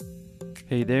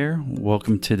Hey there,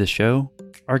 welcome to the show.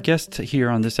 Our guest here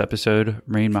on this episode,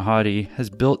 Rain Mahadi, has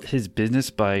built his business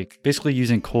by basically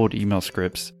using cold email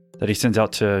scripts that he sends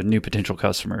out to new potential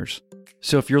customers.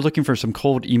 So if you're looking for some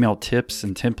cold email tips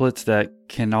and templates that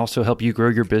can also help you grow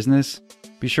your business,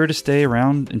 be sure to stay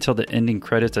around until the ending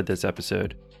credits of this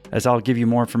episode, as I'll give you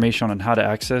more information on how to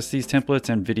access these templates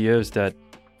and videos that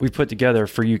we put together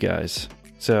for you guys.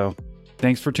 So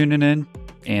thanks for tuning in,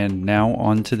 and now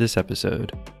on to this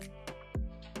episode.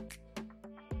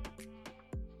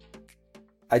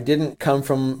 I didn't come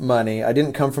from money. I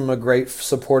didn't come from a great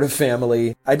supportive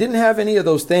family. I didn't have any of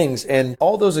those things. And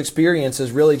all those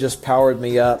experiences really just powered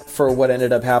me up for what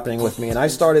ended up happening with me. And I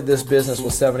started this business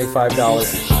with $75.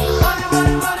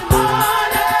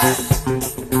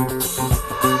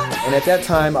 And at that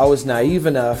time, I was naive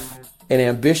enough and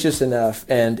ambitious enough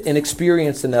and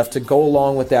inexperienced enough to go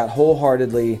along with that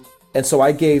wholeheartedly. And so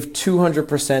I gave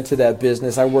 200% to that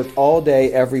business. I worked all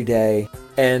day, every day.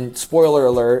 And spoiler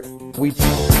alert, and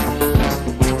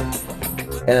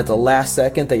at the last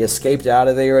second, they escaped out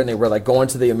of there and they were like going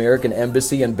to the American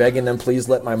embassy and begging them, please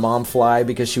let my mom fly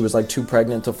because she was like too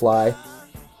pregnant to fly.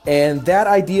 And that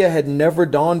idea had never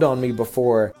dawned on me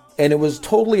before. And it was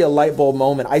totally a light bulb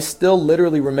moment. I still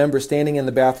literally remember standing in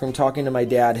the bathroom talking to my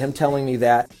dad, him telling me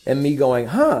that, and me going,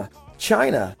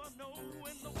 China.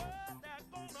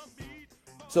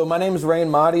 So my name is Rain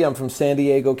Mahadi. I'm from San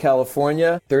Diego,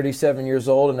 California, 37 years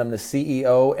old, and I'm the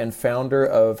CEO and founder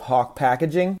of Hawk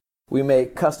Packaging. We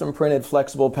make custom printed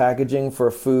flexible packaging for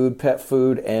food, pet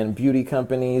food, and beauty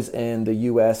companies in the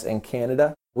US and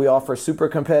Canada. We offer super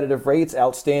competitive rates,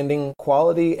 outstanding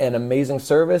quality, and amazing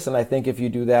service. And I think if you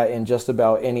do that in just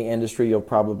about any industry, you'll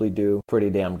probably do pretty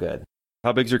damn good.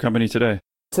 How big's your company today?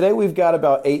 Today we've got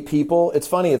about 8 people. It's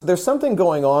funny, there's something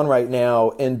going on right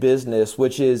now in business,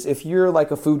 which is if you're like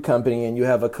a food company and you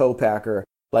have a co-packer,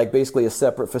 like basically a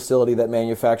separate facility that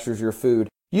manufactures your food,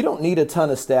 you don't need a ton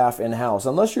of staff in-house.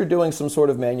 Unless you're doing some sort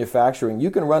of manufacturing,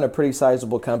 you can run a pretty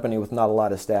sizable company with not a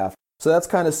lot of staff. So that's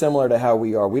kind of similar to how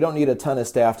we are. We don't need a ton of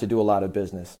staff to do a lot of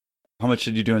business. How much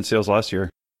did you do in sales last year?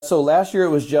 So last year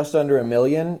it was just under $1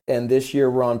 million, and this year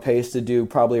we're on pace to do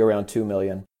probably around $2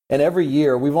 million. And every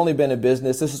year, we've only been in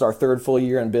business, this is our third full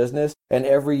year in business, and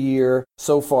every year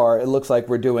so far, it looks like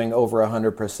we're doing over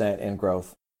 100% in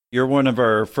growth. You're one of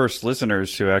our first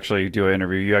listeners to actually do an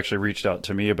interview. You actually reached out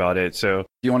to me about it. So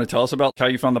do you want to tell us about how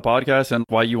you found the podcast and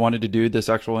why you wanted to do this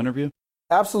actual interview?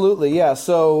 Absolutely, yeah.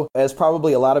 So as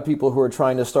probably a lot of people who are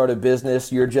trying to start a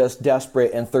business, you're just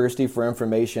desperate and thirsty for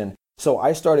information. So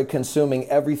I started consuming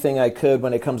everything I could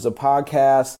when it comes to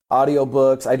podcasts,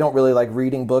 audiobooks. I don't really like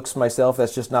reading books myself.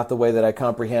 That's just not the way that I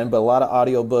comprehend. But a lot of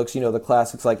audiobooks, the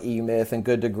classics like E-Myth and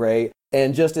Good to Great,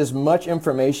 and just as much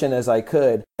information as I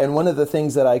could. And one of the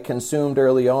things that I consumed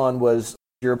early on was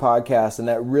your podcast, and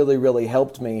that really, really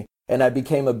helped me. And I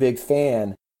became a big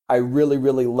fan. I really,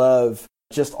 really love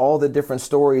just all the different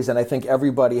stories, and I think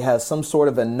everybody has some sort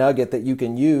of a nugget that you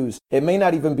can use. It may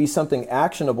not even be something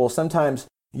actionable. Sometimes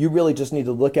you really just need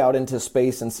to look out into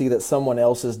space and see that someone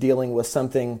else is dealing with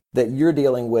something that you're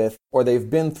dealing with, or they've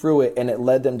been through it and it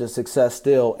led them to success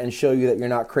still, and show you that you're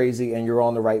not crazy and you're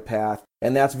on the right path.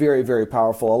 And that's very, very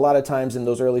powerful. A lot of times in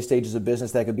those early stages of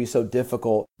business that could be so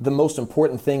difficult, the most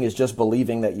important thing is just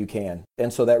believing that you can.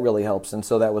 And so that really helps. And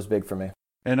so that was big for me.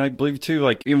 And I believe too,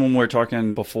 like even when we were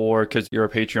talking before, because you're a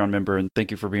Patreon member, and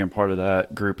thank you for being part of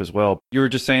that group as well. You were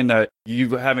just saying that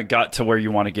you haven't got to where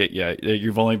you want to get yet.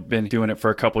 You've only been doing it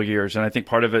for a couple of years. And I think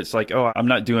part of it's like, I'm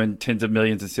not doing tens of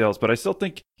millions in sales, but I still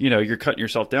think, you're cutting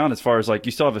yourself down as far as like,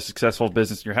 you still have a successful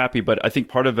business and you're happy. But I think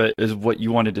part of it is what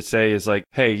you wanted to say is like,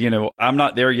 hey, I'm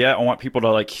not there yet. I want people to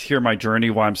like hear my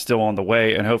journey while I'm still on the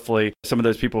way. And hopefully some of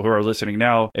those people who are listening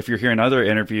now, if you're hearing other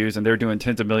interviews and they're doing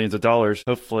tens of millions of dollars,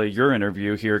 hopefully your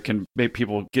interview here can make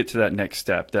people get to that next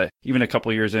step, that even a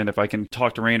couple of years in, if I can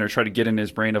talk to Rain or try to get in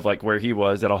his brain of like where he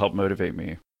was, that'll help motivate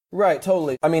me. Right,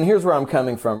 totally. I mean, here's where I'm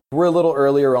coming from. We're a little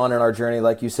earlier on in our journey,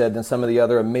 like you said, than some of the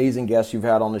other amazing guests you've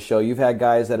had on the show. You've had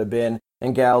guys that have been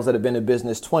and gals that have been in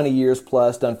business 20 years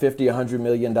plus, done $50, $100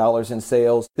 million in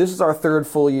sales. This is our third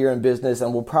full year in business,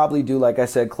 and we'll probably do, like I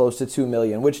said, close to 2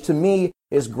 million, which to me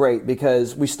is great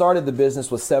because we started the business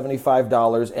with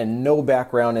 $75 and no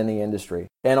background in the industry.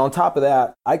 And on top of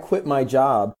that, I quit my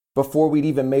job before we'd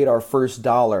even made our first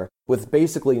dollar, with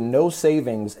basically no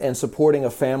savings and supporting a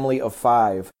family of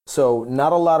 5. So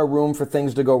not a lot of room for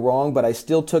things to go wrong, but I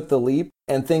still took the leap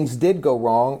and things did go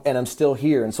wrong and I'm still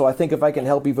here. And so I think if I can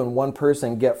help even one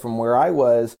person get from where I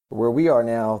was, where we are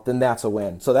now, then that's a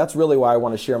win. So that's really why I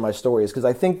want to share my stories, because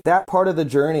I think that part of the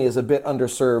journey is a bit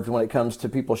underserved when it comes to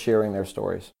people sharing their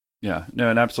stories. Yeah, no,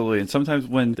 and absolutely. And sometimes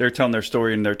when they're telling their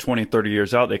story and they're 20, 30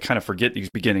 years out, they kind of forget these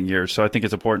beginning years. So I think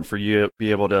it's important for you to be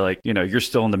able to like, you're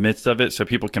still in the midst of it so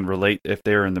people can relate if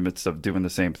they're in the midst of doing the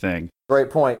same thing.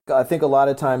 Great point. I think a lot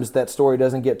of times that story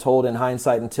doesn't get told in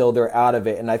hindsight until they're out of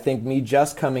it. And I think me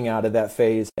just coming out of that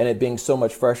phase and it being so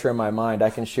much fresher in my mind,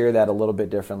 I can share that a little bit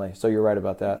differently. So you're right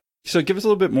about that. So give us a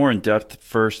little bit more in depth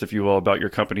first, if you will, about your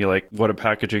company, like what a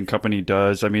packaging company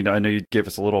does. I mean, I know you gave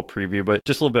us a little preview, but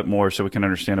just a little bit more so we can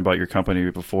understand about your company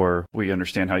before we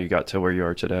understand how you got to where you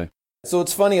are today. So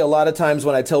it's funny, a lot of times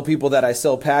when I tell people that I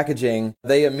sell packaging,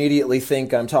 they immediately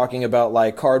think I'm talking about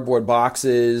like cardboard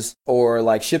boxes or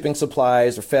like shipping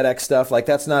supplies or FedEx stuff. Like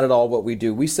that's not at all what we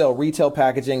do. We sell retail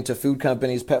packaging to food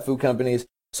companies, pet food companies.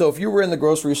 So if you were in the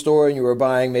grocery store and you were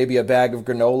buying maybe a bag of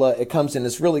granola, it comes in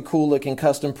this really cool looking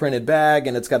custom printed bag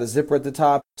and it's got a zipper at the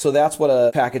top. So that's what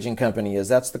a packaging company is.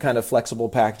 That's the kind of flexible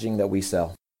packaging that we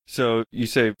sell. So you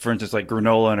say, for instance, like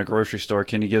granola in a grocery store.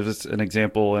 Can you give us an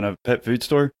example in a pet food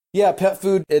store? Yeah, pet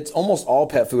food, it's almost all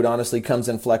pet food, honestly, comes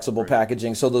in flexible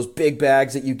packaging. So those big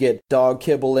bags that you get dog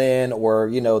kibble in or,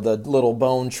 the little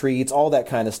bone treats, all that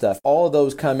kind of stuff. All of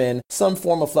those come in some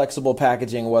form of flexible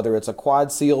packaging, whether it's a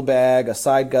quad seal bag, a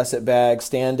side gusset bag,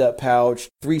 stand-up pouch,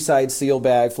 three-side seal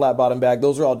bag, flat bottom bag.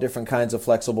 Those are all different kinds of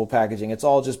flexible packaging. It's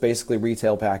all just basically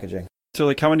retail packaging. So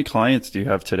like how many clients do you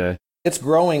have today? It's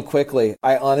growing quickly.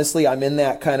 I'm in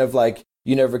that kind of like,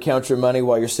 you never count your money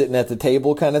while you're sitting at the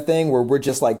table kind of thing where we're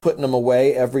just like putting them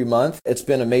away every month. It's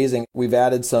been amazing. We've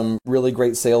added some really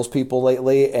great salespeople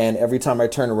lately, and every time I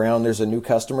turn around, there's a new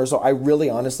customer. So I really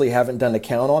honestly haven't done a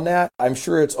count on that. I'm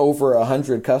sure it's over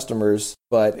 100 customers,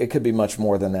 but it could be much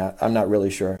more than that. I'm not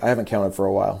really sure. I haven't counted for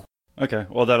a while. Okay.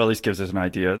 Well, that at least gives us an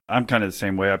idea. I'm kind of the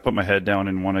same way. I put my head down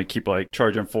and want to keep like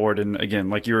charging forward. And again,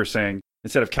 like you were saying,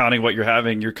 instead of counting what you're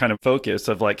having, you're kind of focused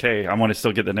of like, hey, I want to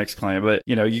still get the next client. But,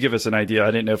 you give us an idea.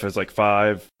 I didn't know if it's like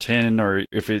 5, 10, or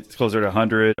if it's closer to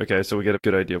 100. Okay. So we get a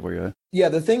good idea of where you're at. Yeah,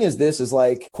 the thing is this is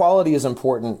like quality is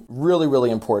important, really,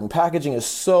 really important. Packaging is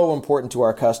so important to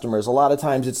our customers. A lot of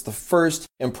times it's the first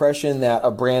impression that a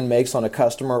brand makes on a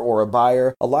customer or a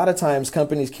buyer. A lot of times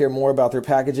companies care more about their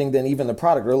packaging than even the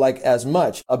product, or like as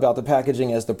much about the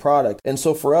packaging as the product. And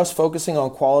so for us, focusing on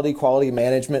quality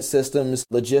management systems,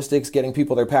 logistics, getting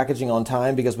people their packaging on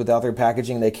time, because without their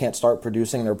packaging, they can't start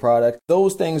producing their product.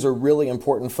 Those things are really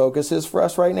important focuses for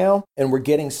us right now. And we're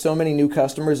getting so many new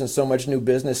customers and so much new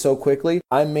business so quickly.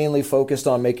 I'm mainly focused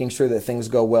on making sure that things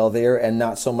go well there and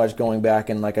not so much going back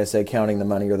and, like I said, counting the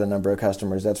money or the number of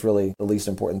customers. That's really the least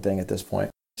important thing at this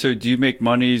point. So do you make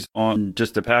monies on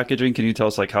just the packaging? Can you tell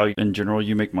us like how in general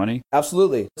you make money?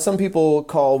 Absolutely. Some people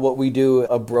call what we do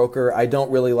a broker. I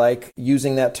don't really like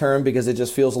using that term because it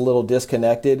just feels a little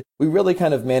disconnected. We really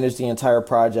kind of manage the entire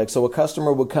project. So a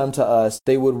customer would come to us,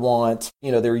 they would want,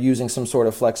 they're using some sort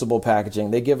of flexible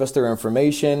packaging. They give us their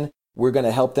information. We're going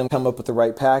to help them come up with the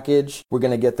right package. We're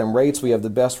going to get them rates. We have the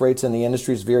best rates in the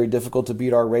industry. It's very difficult to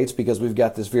beat our rates because we've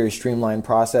got this very streamlined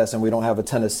process and we don't have a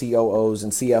ton of COOs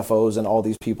and CFOs and all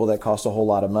these people that cost a whole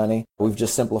lot of money. We've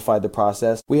just simplified the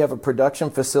process. We have a production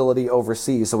facility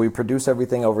overseas, so we produce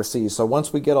everything overseas. So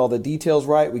once we get all the details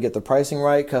right, we get the pricing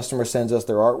right, customer sends us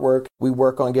their artwork. We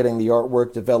work on getting the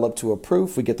artwork developed to a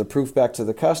proof. We get the proof back to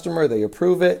the customer. They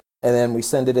approve it. And then we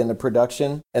send it into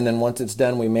production. And then once it's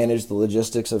done, we manage the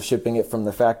logistics of shipping it from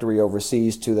the factory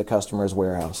overseas to the customer's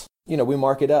warehouse. We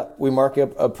mark it up. We mark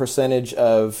up a percentage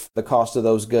of the cost of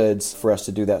those goods for us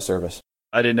to do that service.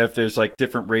 I didn't know if there's like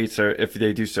different rates or if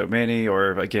they do so many,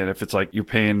 or again, if it's like you're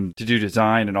paying to do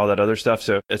design and all that other stuff.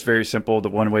 So it's very simple. The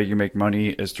one way you make money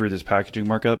is through this packaging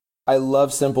markup. I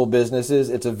love simple businesses.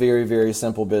 It's a very, very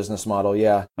simple business model.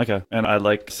 Yeah. Okay. And I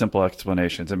like simple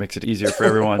explanations. It makes it easier for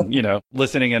everyone,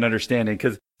 listening and understanding.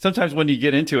 Because sometimes when you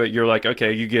get into it, you're like,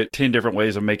 okay, you get 10 different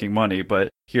ways of making money. But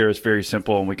here it's very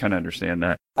simple and we kind of understand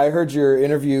that. I heard your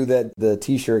interview that the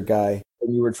t-shirt guy,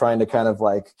 and you were trying to kind of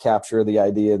like capture the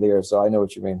idea there. So I know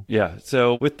what you mean. Yeah.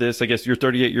 So with this, I guess you're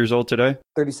 38 years old today?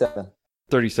 37.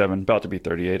 37, about to be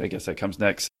 38. I guess that comes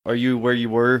next. Are you where you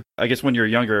were, I guess, when you were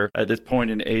younger at this point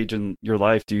in age in your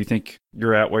life? Do you think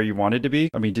you're at where you wanted to be?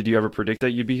 I mean, did you ever predict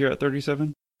that you'd be here at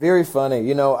 37? Very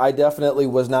funny. I definitely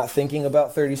was not thinking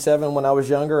about 37 when I was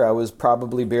younger. I was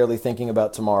probably barely thinking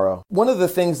about tomorrow. One of the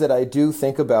things that I do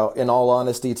think about, in all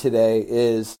honesty, today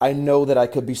is I know that I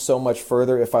could be so much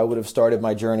further if I would have started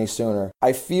my journey sooner.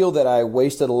 I feel that I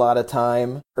wasted a lot of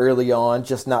time early on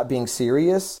just not being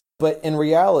serious. But in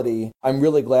reality, I'm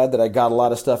really glad that I got a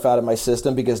lot of stuff out of my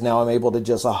system, because now I'm able to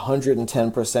just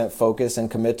 110% focus and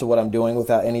commit to what I'm doing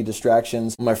without any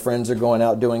distractions. My friends are going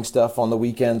out doing stuff on the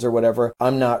weekends or whatever.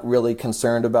 I'm not really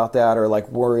concerned about that or like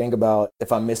worrying about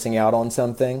if I'm missing out on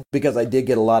something, because I did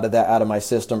get a lot of that out of my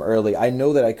system early. I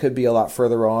know that I could be a lot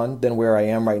further on than where I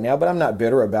am right now, but I'm not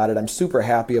bitter about it. I'm super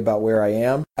happy about where I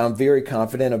am. I'm very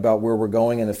confident about where we're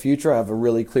going in the future. I have a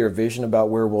really clear vision about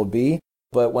where we'll be.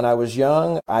 But when I was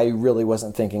young, I really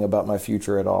wasn't thinking about my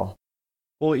future at all.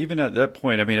 Well, even at that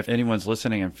point, I mean, if anyone's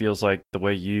listening and feels like the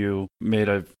way you may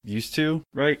have used to,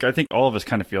 right? I think all of us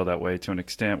kind of feel that way to an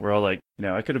extent. We're all like,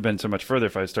 I could have been so much further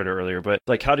if I started earlier. But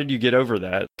like, how did you get over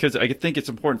that? Because I think it's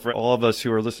important for all of us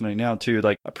who are listening now to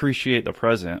like appreciate the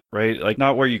present, right? Like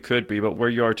not where you could be, but where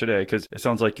you are today. Because it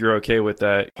sounds like you're okay with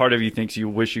that. Part of you thinks you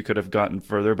wish you could have gotten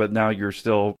further, but now you're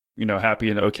still, happy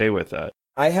and okay with that.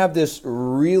 I have this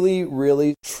really,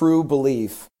 really true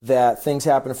belief that things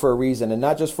happen for a reason, and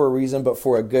not just for a reason, but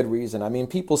for a good reason. I mean,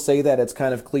 people say that, it's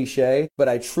kind of cliche, but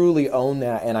I truly own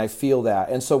that and I feel that.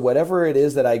 And so whatever it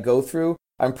is that I go through,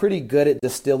 I'm pretty good at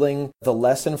distilling the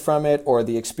lesson from it or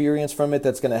the experience from it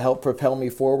that's going to help propel me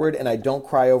forward, and I don't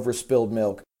cry over spilled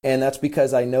milk. And that's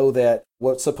because I know that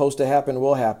what's supposed to happen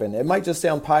will happen. It might just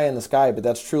sound pie in the sky, but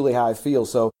that's truly how I feel.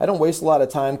 So I don't waste a lot of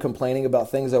time complaining about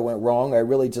things that went wrong. I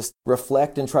really just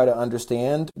reflect and try to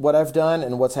understand what I've done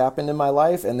and what's happened in my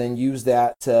life, and then use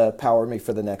that to power me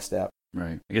for the next step.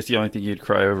 Right. I guess the only thing you'd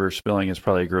cry over spilling is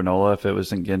probably granola if it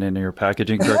wasn't getting into your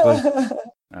packaging correctly.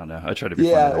 I don't know. I try to be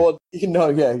funny. Well,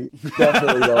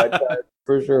 definitely. Though, I try.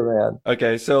 For sure, man.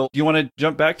 Okay, so do you want to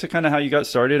jump back to kind of how you got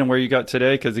started and where you got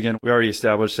today? Because again, we already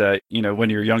established that, when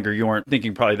you were younger, you weren't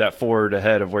thinking probably that forward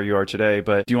ahead of where you are today.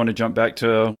 But do you want to jump back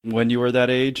to when you were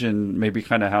that age and maybe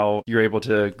kind of how you're able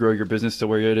to grow your business to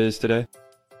where it is today?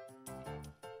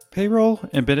 Payroll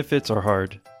and benefits are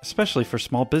hard, especially for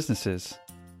small businesses.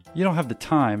 You don't have the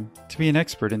time to be an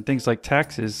expert in things like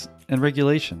taxes and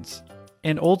regulations.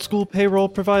 And old school payroll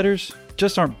providers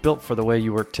just aren't built for the way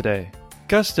you work today.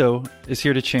 Gusto is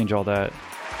here to change all that.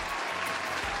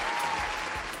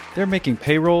 They're making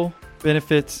payroll,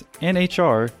 benefits, and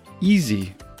HR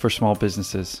easy for small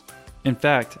businesses. In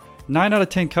fact, 9 out of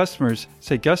 10 customers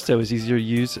say Gusto is easier to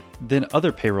use than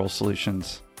other payroll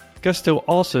solutions. Gusto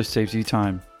also saves you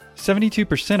time.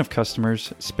 72% of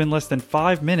customers spend less than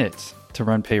 5 minutes to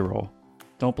run payroll.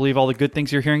 Don't believe all the good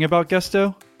things you're hearing about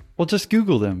Gusto? Well, just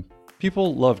Google them.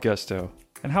 People love Gusto.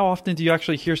 And how often do you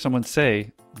actually hear someone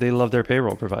say they love their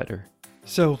payroll provider?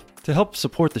 So, to help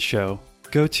support the show,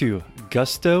 go to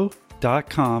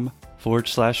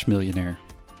gusto.com/millionaire.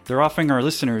 They're offering our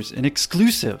listeners an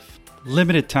exclusive,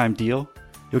 limited time deal.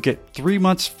 You'll get 3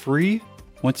 months free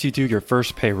once you do your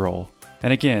first payroll.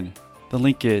 And again, the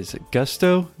link is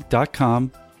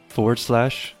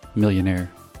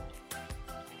gusto.com/millionaire.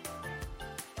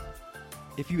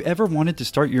 If you ever wanted to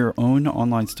start your own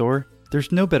online store,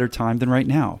 there's no better time than right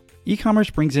now. E-commerce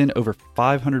brings in over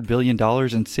 $500 billion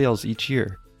in sales each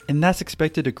year, and that's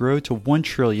expected to grow to $1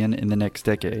 trillion in the next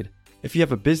decade. If you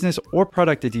have a business or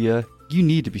product idea, you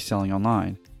need to be selling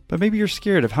online. But maybe you're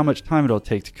scared of how much time it'll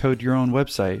take to code your own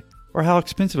website, or how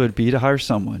expensive it would be to hire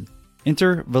someone.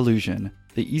 Enter Volusion,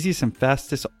 the easiest and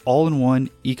fastest all-in-one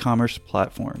e-commerce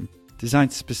platform,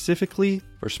 designed specifically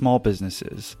for small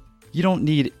businesses. You don't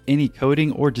need any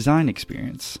coding or design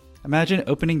experience. Imagine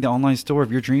opening the online store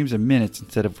of your dreams in minutes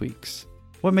instead of weeks.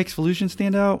 What makes Volusion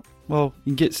stand out? Well,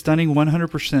 you can get stunning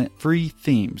 100% free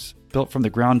themes built from the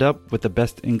ground up with the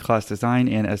best in-class design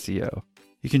and SEO.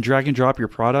 You can drag and drop your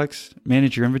products,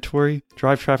 manage your inventory,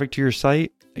 drive traffic to your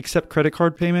site, accept credit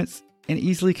card payments, and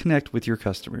easily connect with your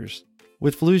customers.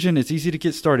 With Volusion, it's easy to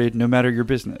get started no matter your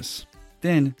business.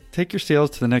 Then, take your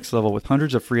sales to the next level with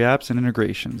hundreds of free apps and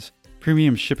integrations,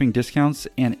 premium shipping discounts,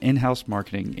 and in-house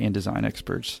marketing and design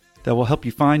experts that will help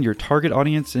you find your target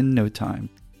audience in no time.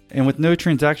 And with no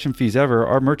transaction fees ever,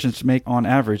 our merchants make on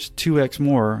average 2x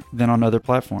more than on other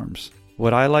platforms.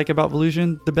 What I like about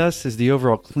Volusion the best is the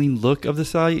overall clean look of the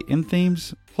site and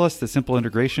themes, plus the simple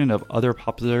integration of other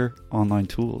popular online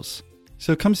tools.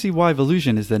 So come see why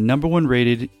Volusion is the #1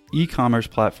 rated e-commerce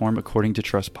platform according to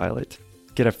Trustpilot.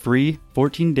 Get a free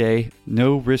 14-day,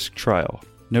 no-risk trial.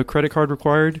 No credit card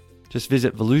required. Just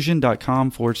visit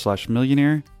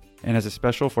volusion.com/millionaire. And as a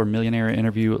special for Millionaire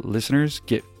Interview listeners,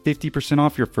 get 50%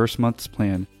 off your first month's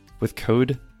plan with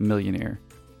code MILLIONAIRE.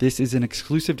 This is an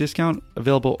exclusive discount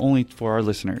available only for our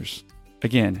listeners.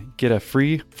 Again, get a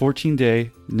free 14-day,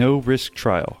 no-risk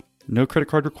trial. No credit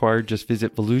card required. Just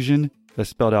visit Volusion, that's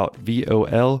spelled out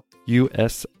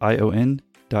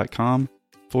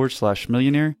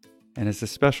VOLUSION.com/millionaire. And as a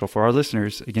special for our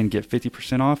listeners, again, get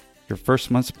 50% off your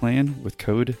first month's plan with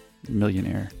code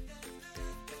Millionaire.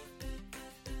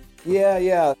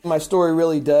 Yeah. My story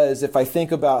really does. If I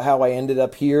think about how I ended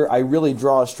up here, I really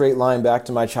draw a straight line back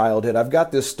to my childhood. I've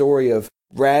got this story of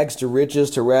rags to riches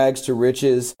to rags to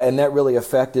riches, and that really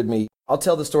affected me. I'll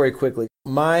tell the story quickly.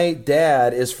 My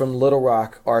dad is from Little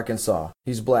Rock, Arkansas.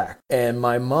 He's black. And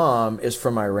my mom is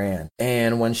from Iran.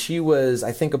 And when she was,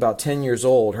 I think, about 10 years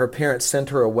old, her parents sent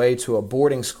her away to a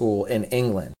boarding school in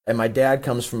England. And my dad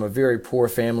comes from a very poor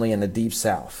family in the Deep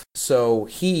South. So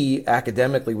he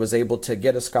academically was able to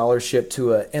get a scholarship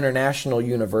to an international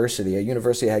university, a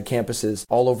university that had campuses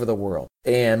all over the world.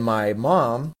 And my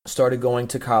mom started going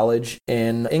to college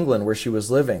in England where she was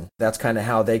living. That's kind of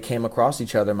how they came across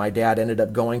each other. My dad ended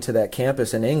up going to that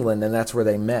campus in England, and that's where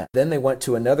they met. Then they went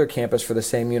to another campus for the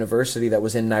same university that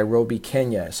was in Nairobi,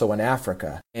 Kenya, so in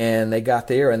Africa. And they got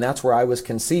there, and that's where I was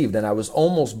conceived, and I was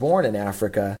almost born in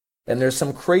Africa. And there's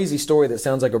some crazy story that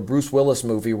sounds like a Bruce Willis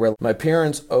movie where my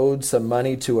parents owed some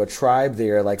money to a tribe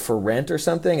there, like for rent or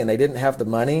something, and they didn't have the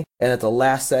money. And at the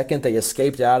last second, they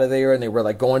escaped out of there, and they were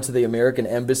like going to the American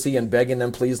embassy and begging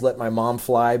them, please let my mom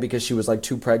fly because she was like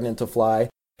too pregnant to fly.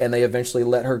 And they eventually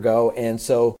let her go. And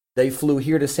so they flew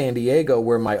here to San Diego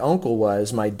where my uncle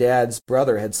was. My dad's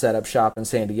brother had set up shop in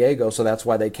San Diego, so that's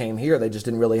why they came here. They just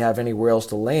didn't really have anywhere else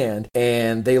to land,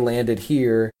 and they landed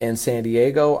here in San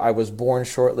Diego. I was born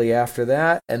shortly after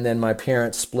that, and then my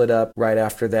parents split up right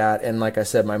after that. And like I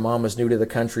said, my mom was new to the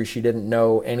country. She didn't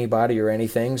know anybody or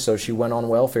anything, so she went on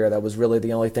welfare. That was really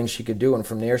the only thing she could do, and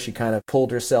from there she kind of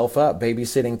pulled herself up,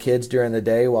 babysitting kids during the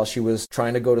day while she was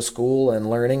trying to go to school and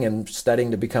learning and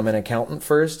studying to become an accountant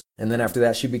first. And then after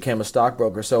that, she became a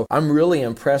stockbroker. So I'm really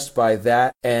impressed by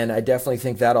that. And I definitely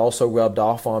think that also rubbed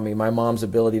off on me. My mom's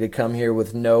ability to come here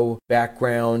with no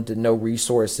background, no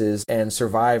resources, and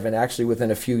survive. And actually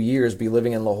within a few years, be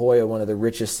living in La Jolla, one of the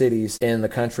richest cities in the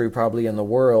country, probably in the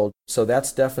world. So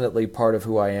that's definitely part of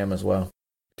who I am as well.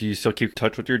 Do you still keep in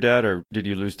touch with your dad, or did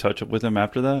you lose touch with him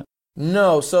after that?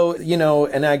 No. So,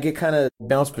 and I get kind of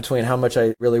bounced between how much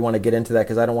I really want to get into that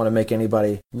because I don't want to make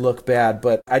anybody look bad.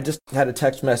 But I just had a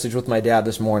text message with my dad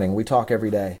this morning. We talk every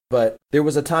day. But there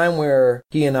was a time where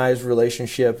he and I's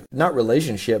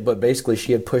but basically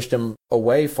she had pushed him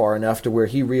away far enough to where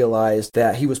he realized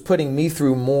that he was putting me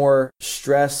through more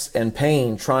stress and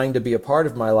pain trying to be a part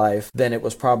of my life than it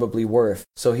was probably worth.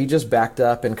 So he just backed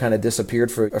up and kind of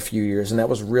disappeared for a few years. And that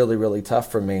was really, really tough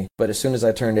for me. But as soon as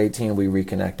I turned 18, we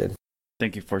reconnected.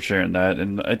 Thank you for sharing that.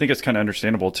 And I think it's kind of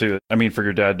understandable too. I mean, for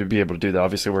your dad to be able to do that,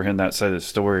 obviously we're hearing that side of the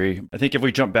story. I think if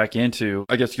we jump back into,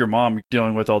 I guess your mom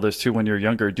dealing with all this too when you're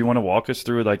younger, do you want to walk us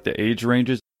through like the age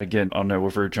ranges? Again, I don't know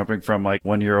if we're jumping from like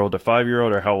 1-year-old to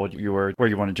 5-year-old or how old you were, where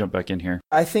you want to jump back in here.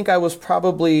 I think I was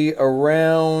probably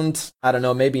around,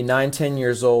 maybe 9-10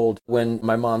 years old when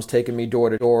my mom's taking me door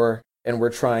to door. And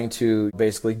we're trying to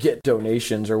basically get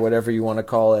donations or whatever you want to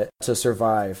call it to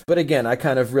survive. But again, I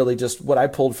kind of really just, what I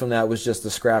pulled from that was just the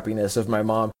scrappiness of my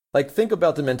mom. Like, think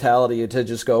about the mentality to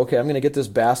just go, okay, I'm going to get this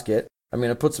basket. I'm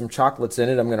going to put some chocolates in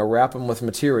it. I'm going to wrap them with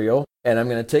material. And I'm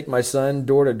going to take my son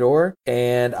door to door.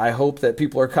 And I hope that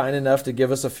people are kind enough to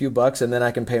give us a few bucks and then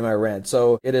I can pay my rent.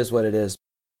 So it is what it is.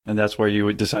 And that's where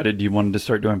you decided you wanted to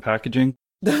start doing packaging?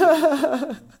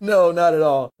 No, not at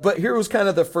all. But here was kind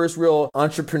of the first real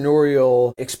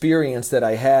entrepreneurial experience that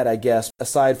I had, I guess,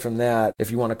 aside from that,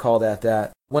 if you want to call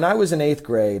that. When I was in 8th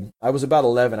grade, I was about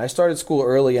 11. I started school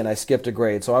early and I skipped a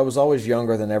grade, so I was always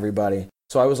younger than everybody.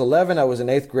 So I was 11, I was in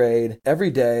 8th grade. Every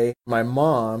day, my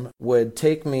mom would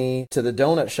take me to the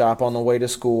donut shop on the way to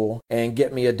school and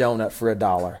get me a donut for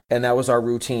 $1. And that was our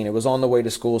routine. It was on the way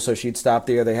to school, so she'd stop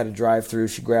there. They had a drive-through.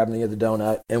 She'd grab me the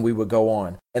donut, and we would go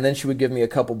on. And then she would give me a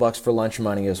couple bucks for lunch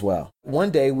money as well.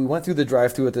 One day, we went through the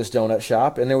drive-through at this donut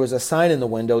shop, and there was a sign in the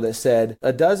window that said,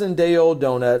 a dozen day-old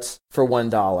donuts for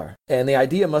 $1. And the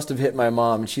idea must have hit my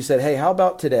mom. And she said, hey, how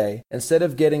about today, instead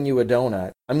of getting you a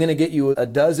donut, I'm going to get you a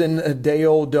dozen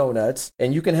day-old donuts,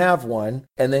 and you can have one,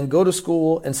 and then go to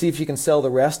school and see if you can sell the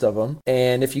rest of them.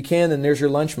 And if you can, then there's your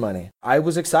lunch money. I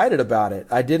was excited about it.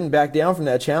 I didn't back down from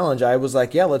that challenge. I was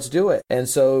like, yeah, let's do it. And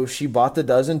so she bought the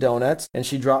dozen donuts, and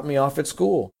she dropped me off at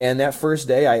school. And that first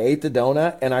day, I ate the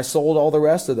donut, and I sold all the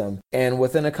rest of them. And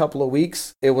within a couple of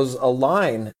weeks, it was a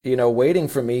line, waiting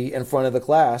for me in front of the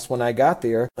class when I got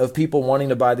there of people wanting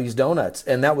to buy these donuts.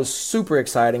 And that was super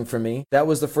exciting for me. That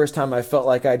was the first time I felt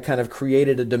like I'd kind of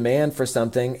created a demand for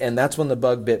something, and that's when the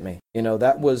bug bit me.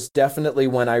 That was definitely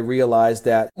when I realized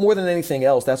that, more than anything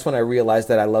else, that's when I realized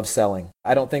that I love selling.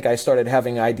 I don't think I started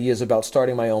having ideas about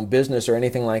starting my own business or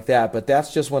anything like that, but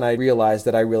that's just when I realized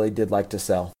that I really did like to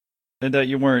sell. And that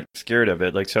you weren't scared of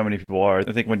it like so many people are.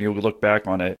 I think when you look back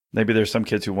on it, maybe there's some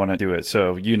kids who want to do it.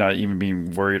 So you not even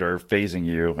being worried or phasing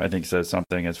you, I think says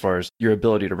something as far as your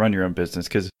ability to run your own business.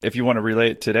 Because if you want to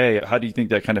relate today, how do you think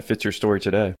that kind of fits your story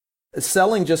today?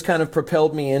 Selling just kind of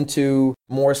propelled me into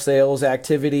more sales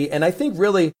activity. And I think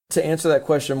really to answer that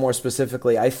question more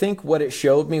specifically, I think what it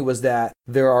showed me was that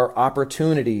there are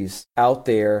opportunities out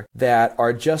there that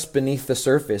are just beneath the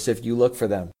surface if you look for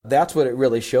them. That's what it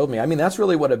really showed me. I mean, that's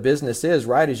really what a business is,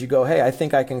 right? Is you go, hey, I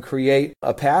think I can create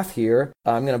a path here.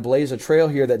 I'm going to blaze a trail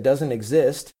here that doesn't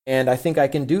exist. And I think I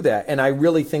can do that. And I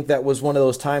really think that was one of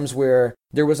those times where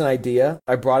there was an idea,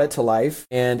 I brought it to life,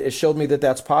 and it showed me that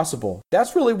that's possible.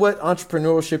 That's really what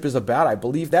entrepreneurship is about. I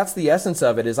believe that's the essence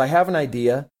of it, is I have an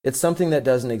idea, it's something that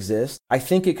doesn't exist, I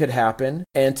think it could happen,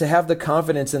 and to have the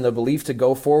confidence and the belief to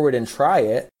go forward and try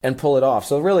it and pull it off.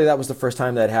 So really that was the first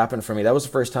time that happened for me. That was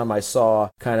the first time I saw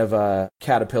kind of a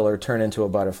caterpillar turn into a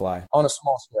butterfly on a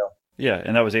small scale. Yeah,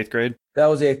 and that was 8th grade? That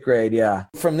was 8th grade, yeah.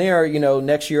 From there,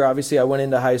 next year, obviously, I went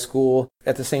into high school.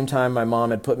 At the same time, my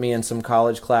mom had put me in some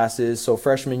college classes. So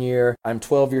freshman year, I'm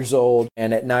 12 years old,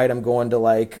 and at night I'm going to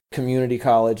like community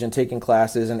college and taking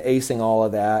classes and acing all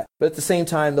of that. But at the same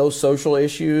time, those social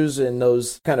issues and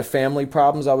those kind of family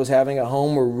problems I was having at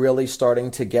home were really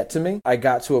starting to get to me. I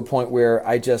got to a point where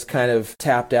I just kind of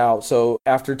tapped out. So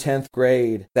after 10th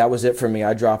grade, that was it for me.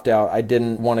 I dropped out. I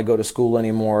didn't want to go to school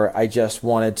anymore. I just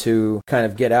wanted to kind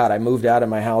of get out. I moved out of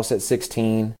my house at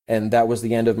 16, and that was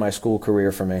the end of my school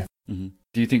career for me. Mm-hmm.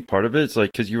 Do you think part of it is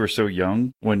like because you were so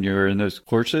young when you were in those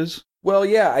courses? Well,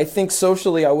 yeah, I think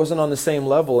socially I wasn't on the same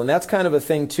level. And that's kind of a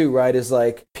thing too, right? Is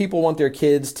like people want their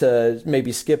kids to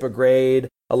maybe skip a grade.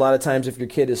 A lot of times if your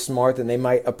kid is smart, then they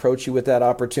might approach you with that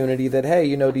opportunity that,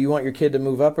 hey, do you want your kid to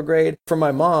move up a grade? For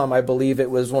my mom, I believe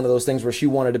it was one of those things where she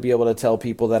wanted to be able to tell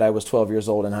people that I was 12 years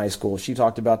old in high school. She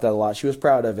talked about that a lot. She was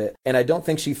proud of it. And I don't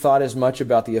think she thought as much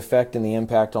about the effect and the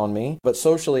impact on me. But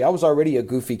socially, I was already a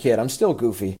goofy kid. I'm still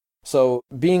goofy. So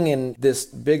being in this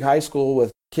big high school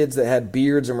with kids that had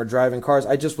beards and were driving cars,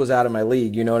 I just was out of my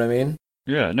league. You know what I mean?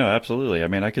 Yeah, no, absolutely. I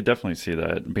mean, I could definitely see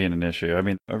that being an issue. I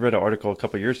mean, I read an article a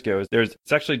couple of years ago. It's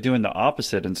actually doing the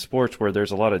opposite in sports where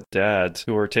there's a lot of dads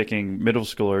who are taking middle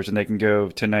schoolers and they can go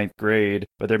to 9th grade,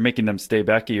 but they're making them stay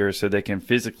back a year so they can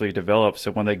physically develop.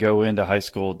 So when they go into high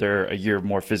school, they're a year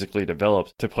more physically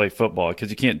developed to play football because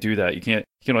you can't do that. You can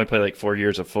only play like 4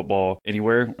 years of football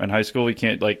anywhere in high school. You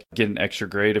can't like get an extra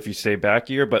grade if you stay back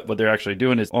a year, but what they're actually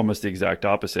doing is almost the exact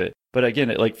opposite. But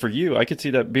again, like for you, I could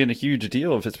see that being a huge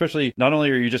deal, if especially not only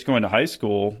are you just going to high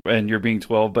school and you're being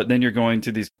 12, but then you're going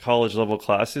to these college level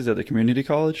classes at the community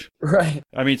college. Right.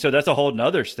 I mean, so that's a whole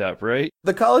nother step, right?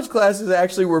 The college classes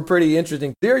actually were pretty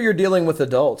interesting. There you're dealing with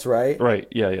adults, right? Right.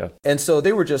 Yeah. And so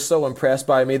they were just so impressed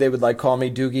by me. They would like call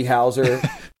me Doogie Howser.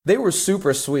 They were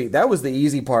super sweet. That was the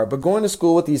easy part. But going to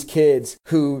school with these kids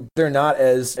who they're not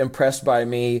as impressed by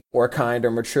me or kind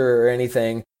or mature or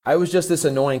anything, I was just this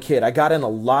annoying kid. I got in a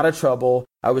lot of trouble.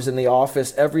 I was in the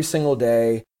office every single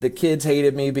day. The kids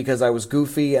hated me because I was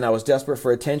goofy and I was desperate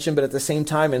for attention. But at the same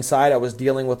time, inside, I was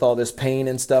dealing with all this pain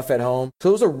and stuff at home. So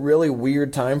it was a really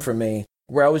weird time for me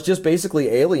where I was just basically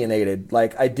alienated.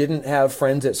 Like I didn't have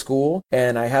friends at school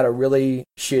and I had a really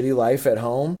shitty life at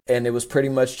home. And it was pretty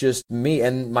much just me,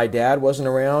 and my dad wasn't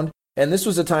around. And this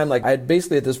was a time like I had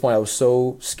basically at this point, I was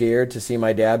so scared to see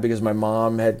my dad because my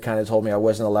mom had kind of told me I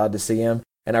wasn't allowed to see him.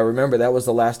 And I remember that was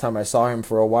the last time I saw him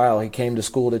for a while. He came to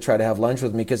school to try to have lunch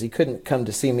with me because he couldn't come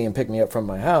to see me and pick me up from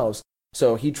my house.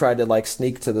 So he tried to like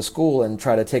sneak to the school and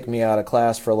try to take me out of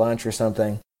class for lunch or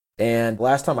something. And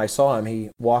last time I saw him, he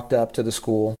walked up to the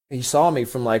school. He saw me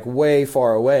from like way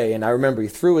far away. And I remember he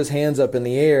threw his hands up in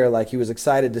the air like he was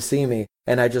excited to see me.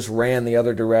 And I just ran the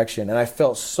other direction. And I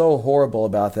felt so horrible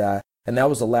about that. And that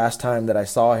was the last time that I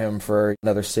saw him for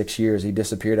another 6 years. He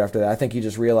disappeared after that. I think he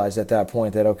just realized at that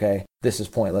point that, okay, this is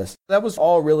pointless. That was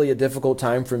all really a difficult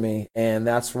time for me. And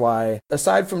that's why,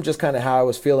 aside from just kind of how I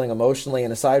was feeling emotionally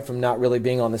and aside from not really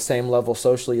being on the same level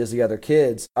socially as the other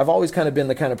kids, I've always kind of been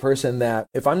the kind of person that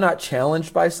if I'm not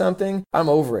challenged by something, I'm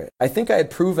over it. I think I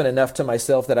had proven enough to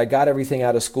myself that I got everything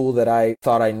out of school that I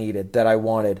thought I needed, that I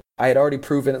wanted. I had already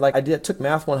proven it. Like took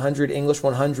Math 100, English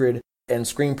 100, and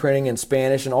screen printing and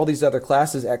Spanish and all these other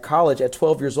classes at college at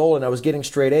 12 years old, and I was getting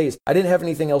straight A's. I didn't have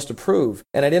anything else to prove,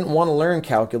 and I didn't want to learn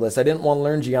calculus. I didn't want to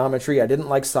learn geometry. I didn't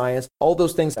like science. All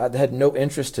those things had no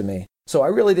interest to me. So I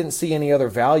really didn't see any other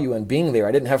value in being there.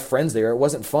 I didn't have friends there. It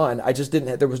wasn't fun. I just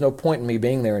there was no point in me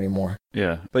being there anymore.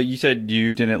 Yeah. But you said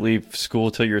you didn't leave school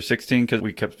till you were 16 because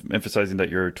we kept emphasizing that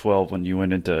you were 12 when you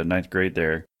went into 9th grade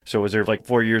there. So was there like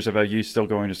 4 years of you still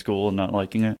going to school and not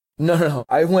liking it? No.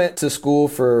 I went to school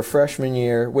for freshman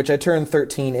year, which I turned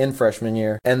 13 in freshman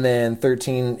year, and then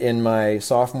 13 in my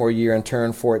sophomore year and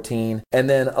turned 14. And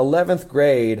then 11th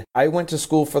grade, I went to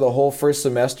school for the whole first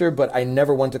semester, but I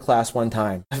never went to class one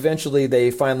time. Eventually, they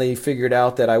finally figured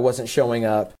out that I wasn't showing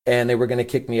up and they were going to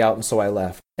kick me out, and so I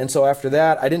left. And so after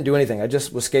that, I didn't do anything. I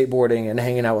just was skateboarding and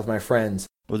hanging out with my friends.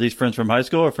 Were these friends from high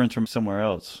school or friends from somewhere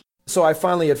else? So I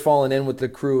finally had fallen in with the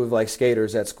crew of like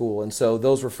skaters at school. And so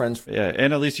those were friends. Yeah,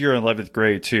 and at least you're in 11th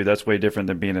grade too. That's way different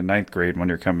than being in ninth grade when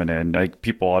you're coming in. Like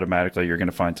people automatically, you're going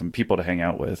to find some people to hang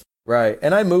out with. Right.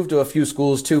 And I moved to a few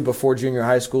schools too before junior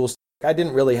high school. I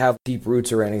didn't really have deep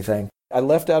roots or anything. I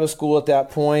left out of school at that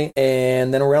point,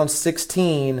 and then around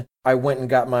 16, I went and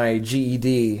got my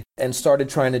GED and started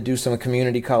trying to do some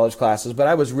community college classes, but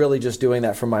I was really just doing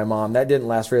that for my mom. That didn't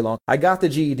last very long. I got the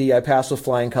GED, I passed with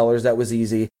flying colors, that was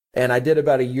easy. And I did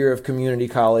about a year of community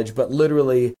college, but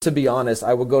literally, to be honest,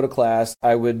 I would go to class,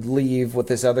 I would leave with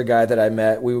this other guy that I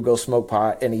met, we would go smoke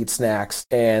pot and eat snacks,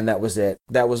 and that was it.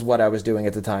 That was what I was doing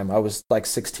at the time. I was like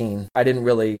 16. I didn't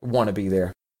really want to be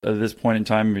there. At this point in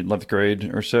time, in 11th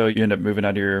grade or so, you end up moving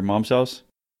out of your mom's house?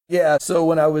 Yeah, so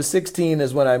when I was 16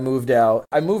 is when I moved out.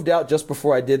 I moved out just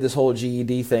before I did this whole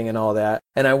GED thing and all that.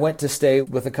 And I went to stay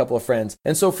with a couple of friends.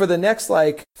 And so for the next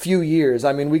few years,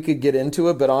 I mean, we could get into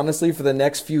it, but honestly, for the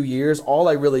next few years, all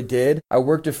I really did, I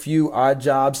worked a few odd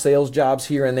jobs, sales jobs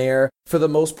here and there. For the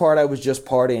most part, I was just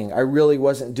partying. I really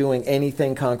wasn't doing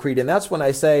anything concrete. And that's when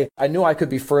I say I knew I could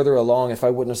be further along if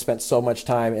I wouldn't have spent so much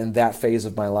time in that phase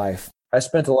of my life. I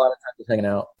spent a lot of time just hanging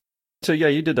out. So yeah,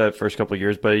 you did that first couple of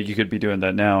years, but you could be doing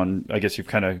that now. And I guess you've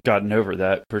kind of gotten over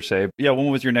that per se. Yeah,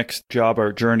 when was your next job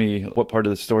or journey? What part of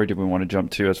the story do we want to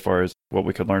jump to as far as what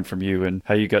we could learn from you and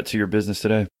how you got to your business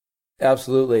today?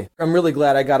 Absolutely. I'm really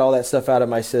glad I got all that stuff out of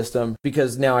my system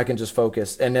because now I can just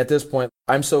focus. And at this point,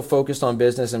 I'm so focused on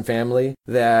business and family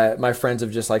that my friends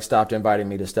have just stopped inviting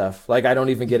me to stuff. I don't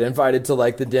even get invited to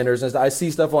the dinners and stuff. I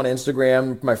see stuff on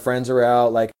Instagram. My friends are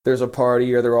out, there's a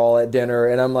party or they're all at dinner.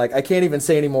 And I'm I can't even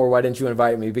say anymore, why didn't you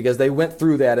invite me? Because they went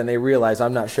through that and they realized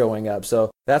I'm not showing up. So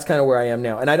that's kind of where I am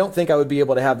now. And I don't think I would be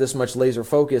able to have this much laser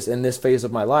focus in this phase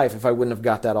of my life if I wouldn't have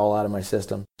got that all out of my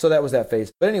system. So that was that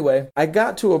phase. But anyway, I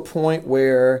got to a point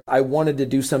where I wanted to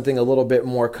do something a little bit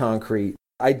more concrete.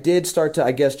 I did start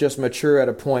to, just mature at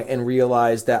a point and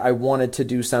realize that I wanted to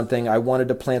do something. I wanted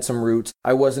to plant some roots.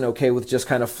 I wasn't okay with just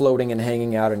kind of floating and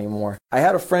hanging out anymore. I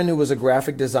had a friend who was a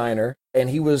graphic designer, and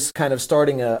he was kind of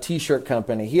starting a t-shirt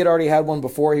company. He had already had one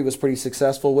before. He was pretty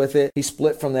successful with it. He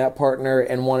split from that partner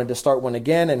and wanted to start one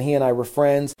again, and he and I were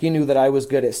friends. He knew that I was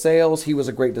good at sales. He was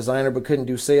a great designer but couldn't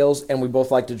do sales, and we both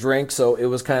liked to drink, so it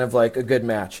was kind of a good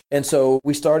match. And so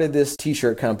we started this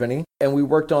t-shirt company, and we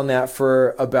worked on that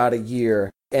for about a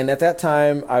year. And at that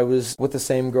time, I was with the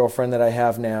same girlfriend that I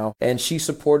have now, and she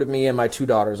supported me and my two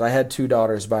daughters. I had two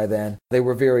daughters by then. They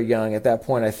were very young. At that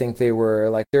point, I think they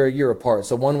were they're a year apart.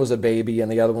 So one was a baby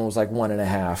and the other one was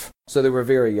 1.5. So they were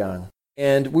very young.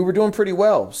 And we were doing pretty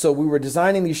well. So we were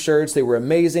designing these shirts. They were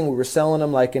amazing. We were selling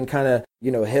them in kind of,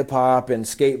 hip hop and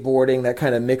skateboarding, that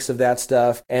kind of mix of that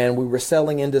stuff. And we were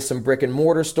selling into some brick and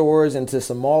mortar stores, into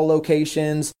some mall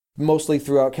locations, mostly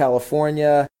throughout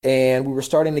California, and we were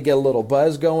starting to get a little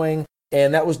buzz going,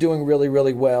 and that was doing really,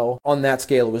 really well. On that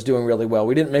scale, it was doing really well.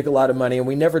 We didn't make a lot of money, and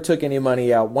we never took any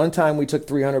money out. One time we took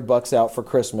 $300 out for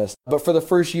Christmas, but for the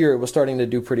first year, it was starting to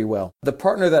do pretty well. The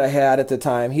partner that I had at the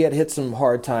time, he had hit some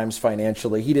hard times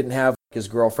financially. He didn't have his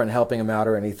girlfriend helping him out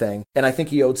or anything, and I think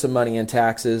he owed some money in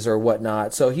taxes or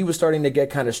whatnot, so he was starting to get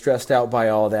kind of stressed out by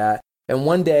all that. And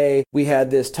one day we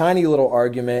had this tiny little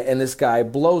argument, and this guy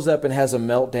blows up and has a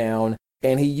meltdown.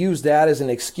 And he used that as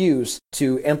an excuse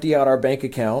to empty out our bank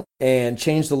account and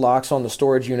change the locks on the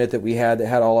storage unit that we had that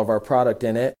had all of our product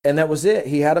in it. And that was it.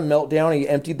 He had a meltdown. He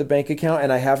emptied the bank account,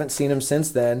 and I haven't seen him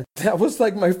since then. That was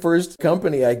my first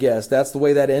company, I guess. That's the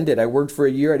way that ended. I worked for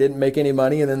a year. I didn't make any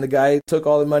money. And then the guy took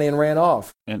all the money and ran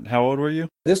off. And how old were you?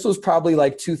 This was probably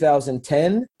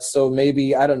 2010. So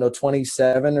maybe,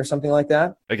 27 or something like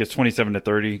that. I guess 27 to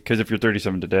 30, because if you're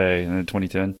 37 today and then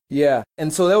 2010. Yeah.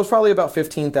 And so that was probably about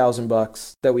 $15,000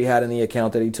 that we had in the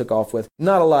account that he took off with.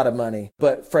 Not a lot of money,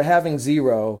 but for having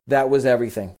zero, that was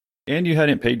everything. And you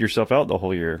hadn't paid yourself out the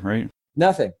whole year, right?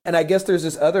 Nothing. And I guess there's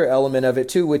this other element of it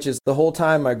too, which is the whole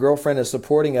time my girlfriend is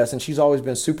supporting us, and she's always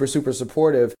been super, super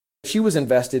supportive. She was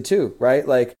invested too, right?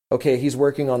 Okay, he's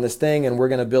working on this thing and we're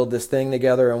going to build this thing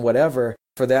together and whatever.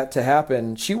 For that to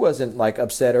happen, she wasn't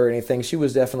upset or anything. She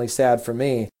was definitely sad for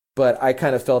me. But I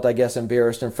kind of felt,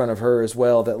 embarrassed in front of her as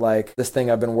well that this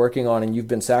thing I've been working on and you've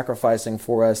been sacrificing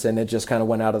for us, and it just kind of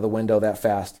went out of the window that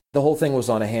fast. The whole thing was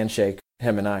on a handshake,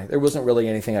 him and I. There wasn't really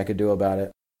anything I could do about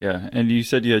it. Yeah. And you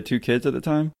said you had 2 kids at the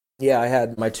time? Yeah, I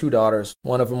had my 2 daughters.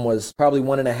 One of them was probably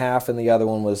 1.5, and the other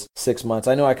one was 6 months.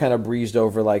 I know I kind of breezed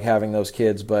over like having those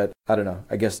kids, but I don't know.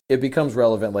 I guess it becomes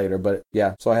relevant later. But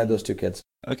yeah, so I had those 2 kids.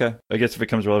 Okay. I guess if it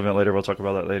becomes relevant later, we'll talk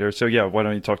about that later. So yeah, why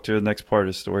don't you talk to the next part of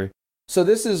the story? So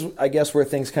this is, I guess, where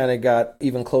things kind of got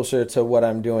even closer to what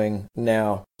I'm doing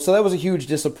now. So that was a huge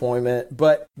disappointment,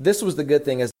 but this was the good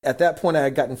thing is at that point I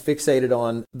had gotten fixated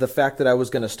on the fact that I was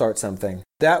going to start something.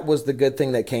 That was the good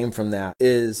thing that came from that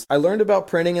is I learned about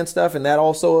printing and stuff, and that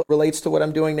also relates to what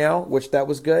I'm doing now, which that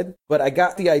was good. But I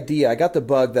got the idea, I got the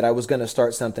bug that I was going to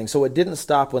start something. So it didn't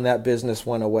stop when that business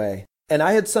went away. And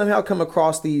I had somehow come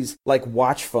across these like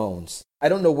watch phones. I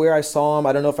don't know where I saw them.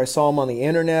 I don't know if I saw them on the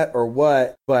internet or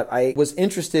what, but I was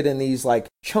interested in these like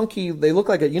chunky, they look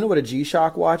like you know what a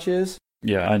G-Shock watch is?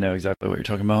 Yeah, I know exactly what you're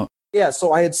talking about. Yeah,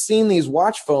 so I had seen these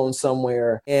watch phones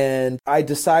somewhere, and I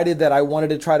decided that I wanted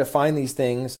to try to find these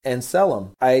things and sell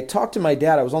them. I talked to my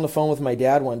dad. I was on the phone with my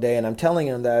dad one day, and I'm telling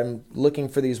him that I'm looking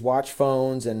for these watch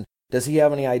phones, and does he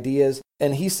have any ideas?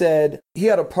 And he said he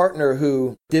had a partner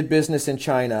who did business in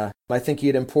China. I think he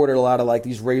had imported a lot of like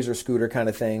these Razor scooter kind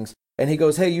of things. And he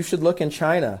goes, hey, you should look in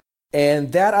China.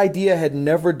 And that idea had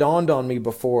never dawned on me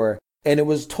before. And it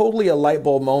was totally a light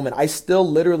bulb moment. I still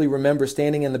literally remember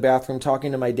standing in the bathroom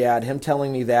talking to my dad, him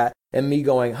telling me that, and me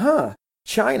going,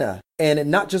 China.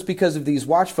 And not just because of these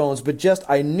watch phones, but just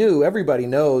I knew, everybody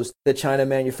knows that China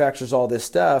manufactures all this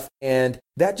stuff. And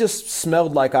that just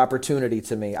smelled like opportunity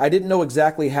to me. I didn't know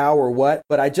exactly how or what,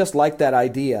 but I just liked that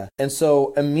idea. And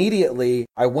so immediately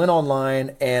I went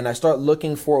online and I started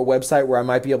looking for a website where I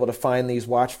might be able to find these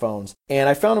watch phones. And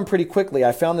I found them pretty quickly.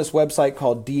 I found this website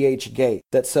called DHgate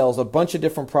that sells a bunch of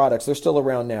different products. They're still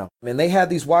around now. And they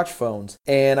had these watch phones.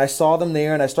 And I saw them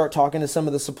there and I started talking to some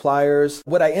of the suppliers.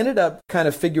 What I ended up kind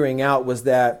of figuring out was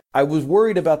that I was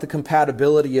worried about the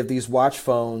compatibility of these watch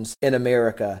phones in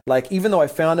America. Like, even though I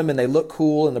found them and they look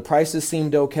cool and the prices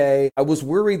seemed okay, I was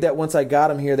worried that once I got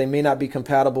them here, they may not be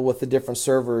compatible with the different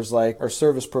servers or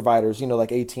service providers,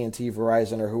 like AT&T,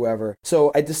 Verizon, or whoever.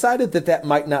 So I decided that that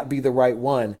might not be the right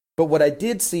one. But what I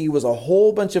did see was a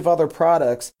whole bunch of other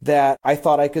products that I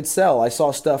thought I could sell. I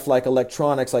saw stuff like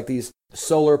electronics, like these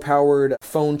solar-powered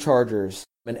phone chargers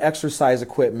and exercise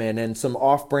equipment and some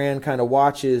off-brand kind of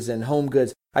watches and home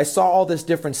goods. I saw all this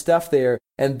different stuff there,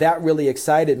 and that really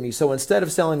excited me. So instead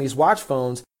of selling these watch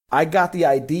phones, I got the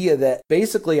idea that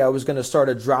basically I was going to start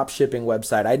a drop shipping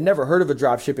website. I'd never heard of a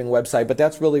drop shipping website, but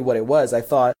that's really what it was. I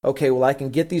thought, okay, well, I can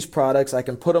get these products, I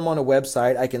can put them on a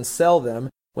website, I can sell them.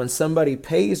 When somebody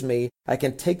pays me, I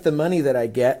can take the money that I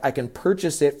get, I can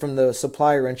purchase it from the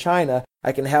supplier in China,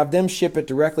 I can have them ship it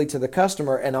directly to the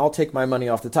customer, and I'll take my money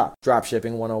off the top. Drop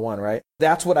shipping 101, right?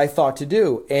 That's what I thought to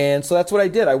do. And so that's what I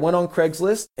did. I went on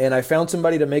Craigslist and I found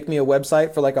somebody to make me a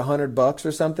website for like $100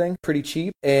 or something, pretty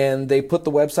cheap. And they put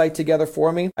the website together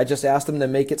for me. I just asked them to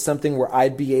make it something where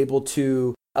I'd be able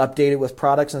to update it with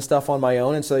products and stuff on my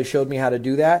own. And so they showed me how to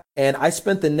do that. And I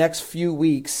spent the next few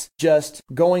weeks just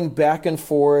going back and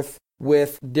forth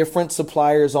with different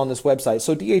suppliers on this website.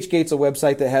 So DHgate's a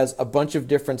website that has a bunch of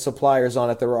different suppliers on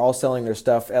it that are all selling their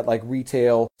stuff at like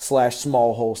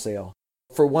retail/small wholesale.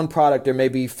 For one product, there may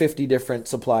be 50 different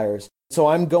suppliers. So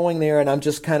I'm going there and I'm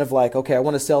just kind of like, okay, I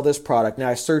want to sell this product. Now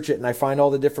I search it and I find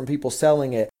all the different people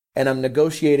selling it. And I'm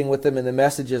negotiating with them in the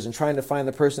messages and trying to find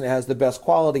the person that has the best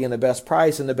quality and the best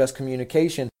price and the best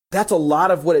communication. That's a lot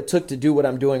of what it took to do what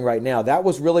I'm doing right now. That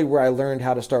was really where I learned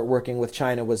how to start working with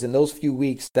China, was in those few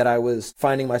weeks that I was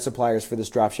finding my suppliers for this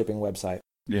dropshipping website.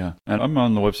 Yeah, and I'm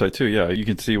on the website too. Yeah, you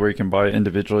can see where you can buy it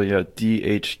individually at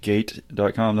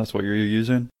dhgate.com. That's what you're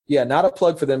using? Yeah, not a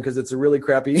plug for them because it's a really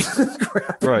crappy.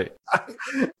 Right.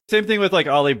 Same thing with like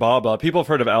Alibaba. People have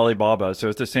heard of Alibaba, so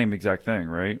it's the same exact thing,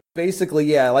 right? Basically,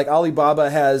 yeah. Like Alibaba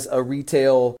has a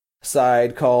retail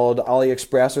side called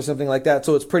AliExpress or something like that.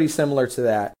 So it's pretty similar to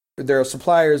that. There are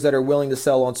suppliers that are willing to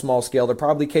sell on small scale. They're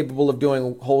probably capable of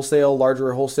doing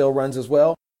larger wholesale runs as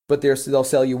well, but they'll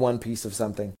sell you one piece of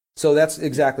something. So that's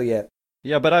exactly it.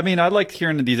 Yeah, but I mean, I like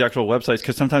hearing these actual websites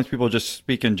because sometimes people just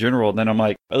speak in general. And then I'm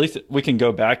like, at least we can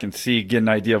go back and get an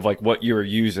idea of like what you were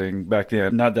using back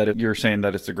then. Not that you're saying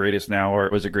that it's the greatest now or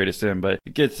it was the greatest then, but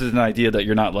it gets an idea that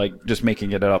you're not like just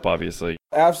making it up, obviously.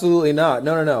 Absolutely not.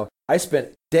 No. I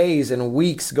spent days and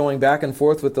weeks going back and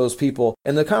forth with those people.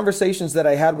 And the conversations that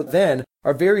I had with them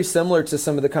are very similar to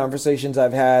some of the conversations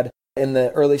I've had in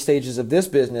the early stages of this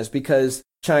business because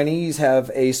Chinese have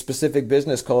a specific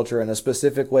business culture and a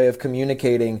specific way of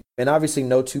communicating. And obviously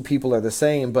no two people are the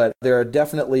same, but there are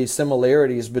definitely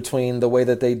similarities between the way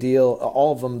that they deal,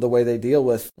 all of them, the way they deal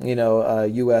with,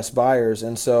 US buyers.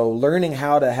 And so learning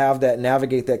how to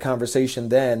navigate that conversation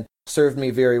then served me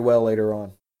very well later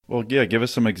on. Well, yeah, give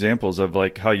us some examples of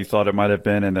like how you thought it might have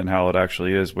been and then how it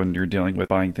actually is when you're dealing with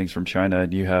buying things from China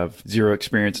and you have zero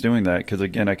experience doing that. Because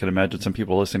again, I could imagine some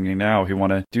people listening now who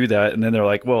want to do that and then they're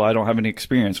like, well, I don't have any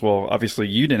experience. Well, obviously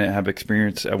you didn't have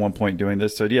experience at one point doing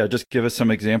this. So yeah, just give us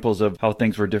some examples of how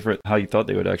things were different, how you thought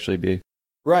they would actually be.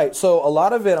 Right. So a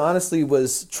lot of it honestly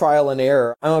was trial and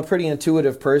error. I'm a pretty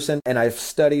intuitive person and I've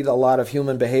studied a lot of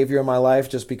human behavior in my life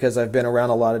just because I've been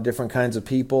around a lot of different kinds of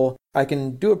people. I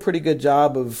can do a pretty good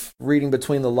job of reading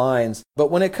between the lines. But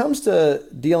when it comes to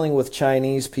dealing with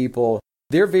Chinese people,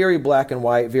 they're very black and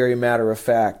white, very matter of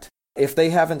fact. If they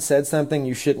haven't said something,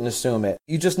 you shouldn't assume it.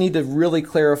 You just need to really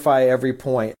clarify every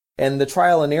point. And the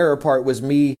trial and error part was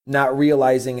me not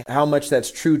realizing how much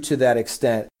that's true to that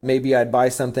extent. Maybe I'd buy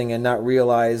something and not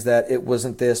realize that it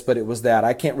wasn't this, but it was that.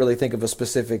 I can't really think of a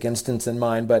specific instance in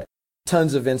mind, but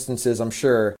tons of instances, I'm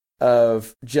sure,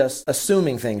 of just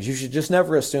assuming things. You should just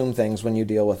never assume things when you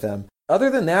deal with them.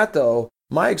 Other than that, though,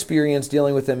 my experience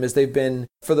dealing with them is they've been,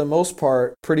 for the most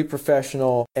part, pretty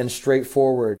professional and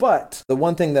straightforward. But the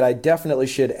one thing that I definitely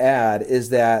should add is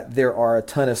that there are a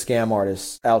ton of scam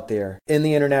artists out there in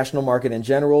the international market in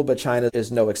general, but China is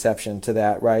no exception to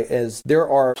that, right? As there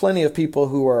are plenty of people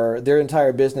who their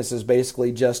entire business is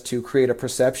basically just to create a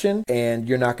perception, and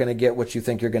you're not going to get what you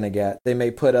think you're going to get. They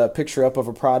may put a picture up of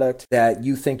a product that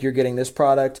you think you're getting this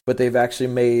product, but they've actually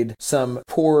made some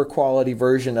poor quality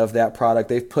version of that product.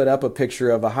 They've put up a picture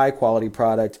of a high quality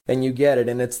product and you get it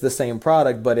and it's the same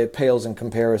product, but it pales in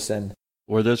comparison.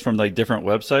 Were those from like different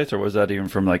websites or was that even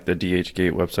from like the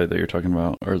DHgate website that you're talking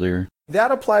about earlier?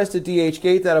 That applies to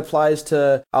DHgate, that applies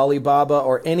to Alibaba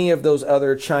or any of those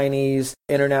other Chinese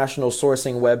international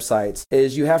sourcing websites,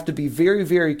 is you have to be very,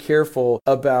 very careful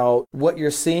about what you're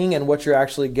seeing and what you're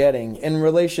actually getting. In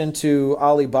relation to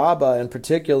Alibaba in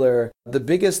particular, the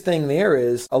biggest thing there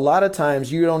is a lot of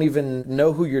times you don't even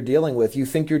know who you're dealing with. You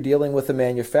think you're dealing with a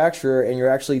manufacturer and you're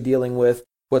actually dealing with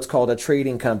what's called a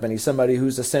trading company, somebody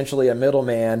who's essentially a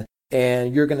middleman.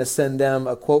 And you're going to send them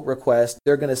a quote request.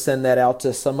 They're going to send that out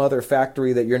to some other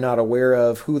factory that you're not aware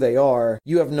of who they are.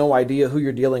 You have no idea who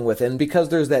you're dealing with. And because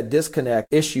there's that disconnect,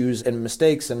 issues and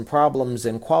mistakes and problems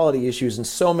and quality issues and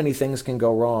so many things can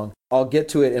go wrong. I'll get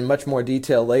to it in much more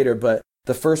detail later, but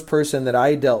the first person that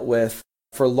I dealt with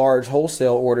for large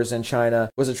wholesale orders in China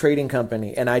was a trading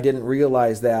company, and I didn't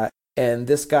realize that. And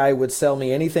this guy would sell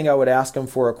me anything I would ask him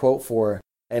for a quote for.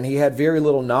 And he had very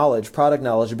little product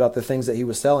knowledge about the things that he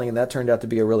was selling, and that turned out to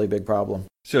be a really big problem.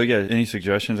 So yeah, any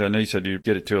suggestions? I know you said you'd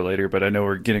get it to it later, but I know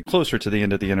we're getting closer to the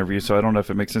end of the interview, so I don't know if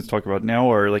it makes sense to talk about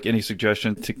now or like any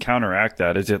suggestions to counteract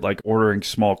that. Is it like ordering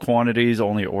small quantities,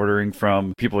 only ordering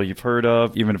from people you've heard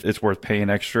of, even if it's worth paying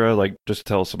extra? Like, just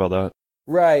tell us about that.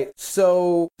 Right.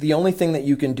 So the only thing that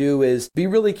you can do is be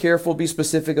really careful, be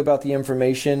specific about the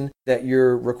information that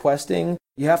you're requesting.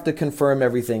 You have to confirm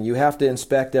everything. You have to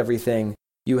inspect everything.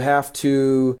 You have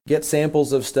to get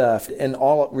samples of stuff. In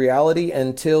all reality,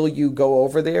 until you go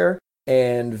over there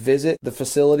and visit the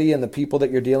facility and the people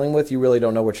that you're dealing with, you really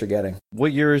don't know what you're getting.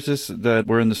 What year is this that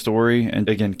we're in the story? And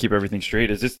again, keep everything straight.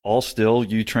 Is this all still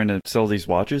you trying to sell these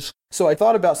watches? So I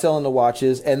thought about selling the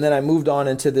watches, and then I moved on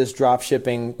into this drop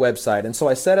shipping website. And so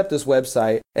I set up this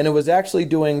website, and it was actually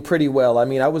doing pretty well. I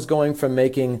mean, I was going from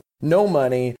making no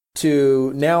money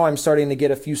to now I'm starting to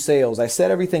get a few sales. I set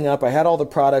everything up. I had all the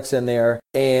products in there,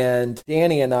 and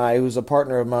Danny and I, who's a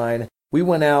partner of mine, we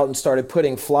went out and started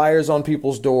putting flyers on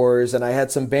people's doors, and I had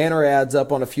some banner ads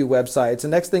up on a few websites.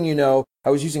 And next thing you know, I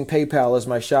was using PayPal as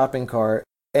my shopping cart.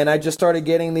 And I just started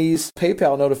getting these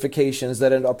PayPal notifications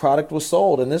that a product was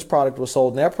sold, and this product was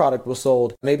sold, and that product was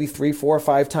sold maybe 3, 4,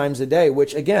 5 times a day,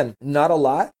 which again, not a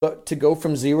lot, but to go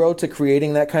from zero to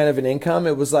creating that kind of an income,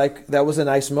 it was like, that was a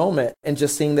nice moment. And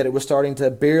just seeing that it was starting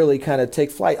to barely kind of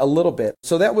take flight a little bit.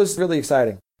 So that was really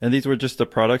exciting. And these were just the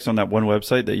products on that one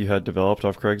website that you had developed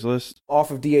off Craigslist? Off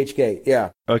of DHgate, yeah.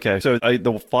 Okay, so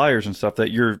the flyers and stuff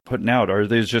that you're putting out, are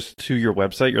these just to your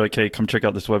website? You're like, hey, come check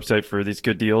out this website for these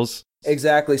good deals?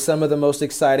 Exactly. Some of the most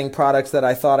exciting products that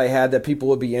I thought I had that people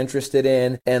would be interested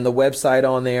in, and the website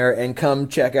on there, and come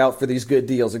check out for these good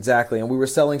deals. Exactly. And we were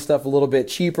selling stuff a little bit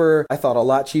cheaper. I thought a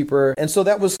lot cheaper. And so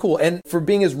that was cool. And for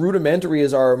being as rudimentary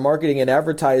as our marketing and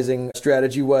advertising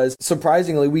strategy was,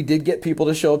 surprisingly, we did get people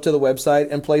to show up to the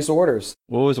website and place orders.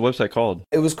 What was the website called?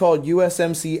 It was called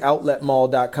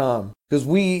usmcoutletmall.com. Because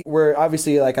we were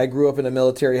obviously, like, I grew up in a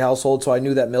military household, so I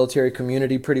knew that military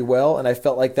community pretty well. And I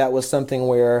felt like that was something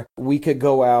where we could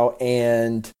go out,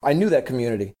 and I knew that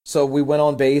community. So we went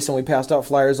on base and we passed out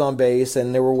flyers on base,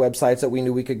 and there were websites that we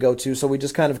knew we could go to. So we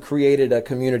just kind of created a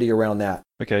community around that.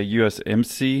 Okay,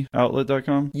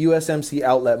 USMCOutlet.com?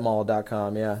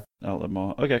 USMCOutletMall.com, yeah. Outlet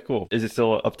Mall. Okay, cool. Is it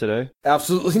still up today?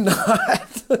 Absolutely not.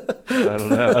 I don't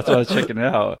know. That's why I was checking it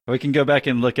out. We can go back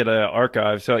and look at an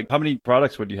archive. So, like, how many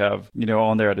products would you have,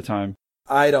 on there at a time?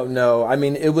 I don't know. I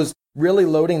mean, it was really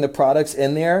loading the products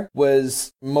in there was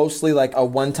mostly like a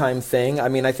one-time thing. I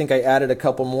mean, I think I added a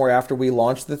couple more after we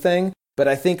launched the thing, but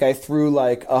I think I threw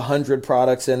like 100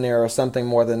 products in there or something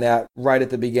more than that right at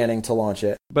the beginning to launch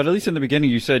it. But at least in the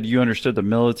beginning, you said you understood the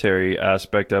military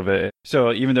aspect of it.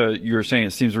 So even though you were saying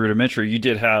it seems rudimentary, you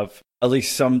did have at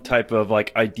least some type of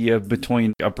like idea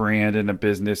between a brand and a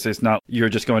business. It's not you're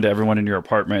just going to everyone in your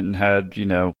apartment and had,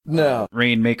 no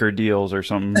Rainmaker deals or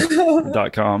something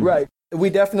 .com. Right. We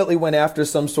definitely went after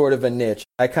some sort of a niche.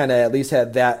 I kind of at least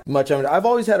had that much. I've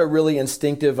always had a really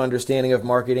instinctive understanding of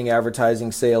marketing,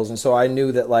 advertising, sales. And so I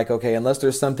knew that, like, okay, unless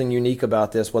there's something unique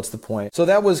about this, what's the point? So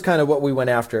that was kind of what we went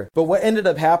after. But what ended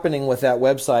up happening with that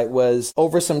website was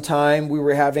over some time, we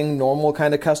were having normal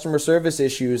kind of customer service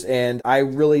issues. And I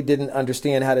really didn't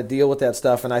understand how to deal with that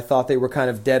stuff. And I thought they were kind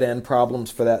of dead end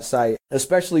problems for that site,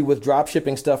 especially with drop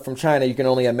shipping stuff from China. You can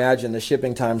only imagine the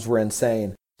shipping times were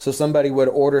insane. So somebody would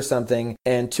order something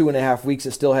and 2.5 weeks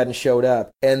it still hadn't showed up.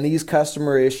 And these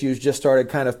customer issues just started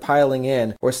kind of piling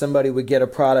in, or somebody would get a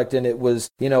product and it was,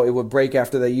 it would break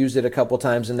after they used it a couple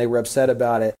times and they were upset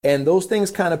about it. And those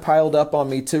things kind of piled up on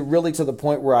me to the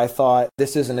point where I thought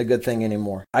this isn't a good thing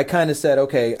anymore. I kind of said,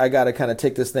 okay, I got to kind of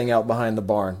take this thing out behind the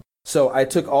barn. So I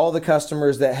took all the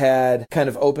customers that had kind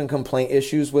of open complaint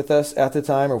issues with us at the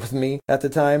time, or with me at the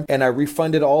time, and I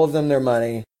refunded all of them their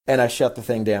money. And I shut the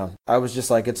thing down. I was just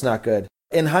like, it's not good.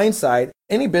 In hindsight,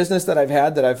 any business that I've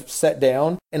had that I've set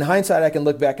down, in hindsight, I can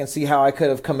look back and see how I could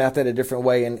have come at that a different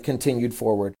way and continued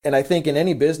forward. And I think in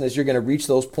any business, you're going to reach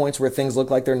those points where things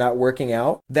look like they're not working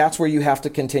out. That's where you have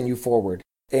to continue forward.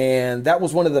 And that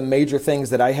was one of the major things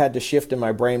that I had to shift in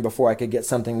my brain before I could get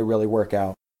something to really work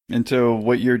out. And so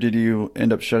what year did you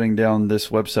end up shutting down this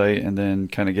website and then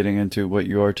kind of getting into what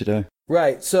you are today?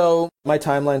 Right. So my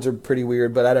timelines are pretty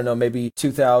weird, but I don't know, maybe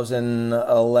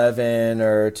 2011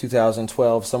 or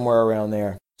 2012, somewhere around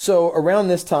there. So around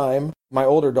this time, my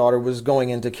older daughter was going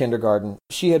into kindergarten.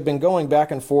 She had been going back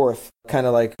and forth, kind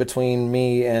of like between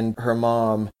me and her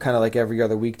mom, kind of like every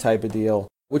other week type of deal,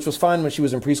 which was fine when she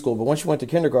was in preschool. But once she went to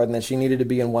kindergarten, then she needed to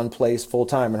be in one place full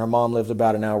time, and her mom lived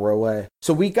about an hour away.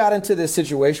 So we got into this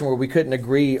situation where we couldn't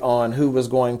agree on who was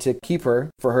going to keep her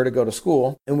for her to go to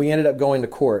school, and we ended up going to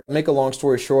court. Make a long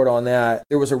story short on that,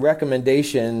 there was a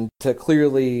recommendation to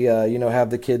clearly,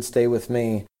 have the kids stay with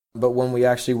me. But when we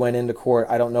actually went into court,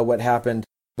 I don't know what happened,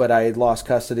 but I lost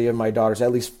custody of my daughters,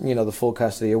 at least, the full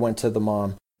custody. It went to the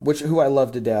mom. Who I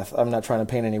love to death. I'm not trying to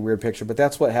paint any weird picture, but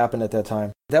that's what happened at that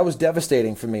time. That was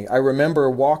devastating for me. I remember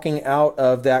walking out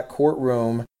of that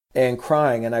courtroom and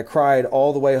crying, and I cried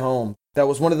all the way home. That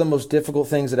was one of the most difficult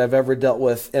things that I've ever dealt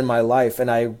with in my life, and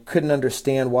I couldn't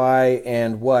understand why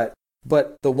and what.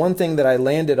 But the one thing that I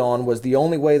landed on was the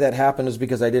only way that happened was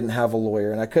because I didn't have a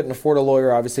lawyer, and I couldn't afford a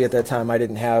lawyer. Obviously, at that time, I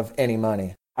didn't have any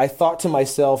money. I thought to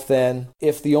myself then,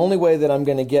 if the only way that I'm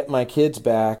going to get my kids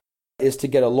back is to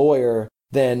get a lawyer,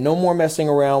 then no more messing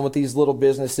around with these little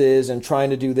businesses and trying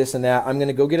to do this and that. I'm going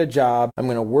to go get a job. I'm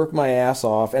going to work my ass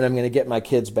off, and I'm going to get my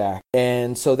kids back.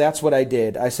 And so that's what I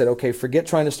did. I said, okay, forget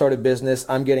trying to start a business.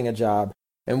 I'm getting a job.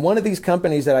 And one of these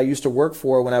companies that I used to work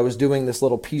for when I was doing this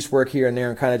little piecework here and there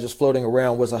and kind of just floating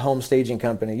around was a home staging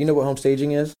company. You know what home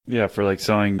staging is? Yeah, for like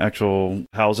selling actual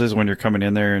houses when you're coming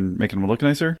in there and making them look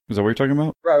nicer. Is that what you're talking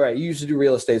about? Right. You used to do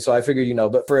real estate, so I figured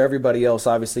But for everybody else,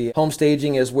 obviously, home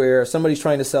staging is where somebody's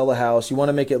trying to sell a house. You want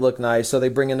to make it look nice, so they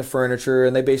bring in the furniture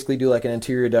and they basically do like an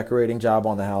interior decorating job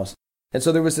on the house. And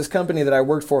so there was this company that I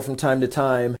worked for from time to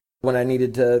time when I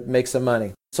needed to make some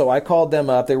money. So I called them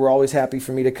up. They were always happy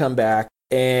for me to come back.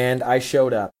 And I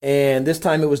showed up. And this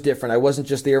time it was different. I wasn't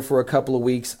just there for a couple of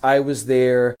weeks. I was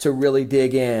there to really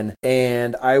dig in.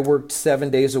 And I worked 7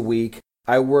 days a week.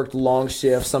 I worked long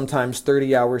shifts, sometimes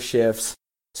 30-hour shifts.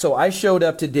 So I showed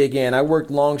up to dig in. I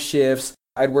worked long shifts.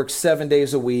 I'd work 7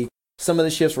 days a week. Some of the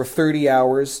shifts were 30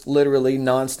 hours, literally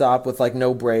nonstop with like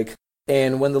no break.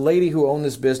 And when the lady who owned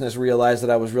this business realized that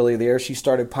I was really there, she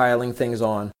started piling things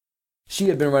on. She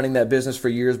had been running that business for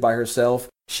years by herself.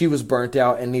 She was burnt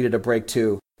out and needed a break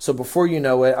too. So before you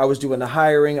know it, I was doing the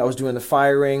hiring, I was doing the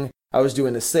firing, I was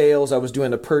doing the sales, I was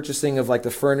doing the purchasing of like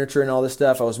the furniture and all this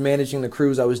stuff. I was managing the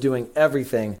crews, I was doing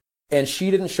everything. And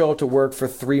she didn't show up to work for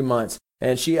 3 months.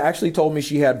 And she actually told me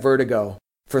she had vertigo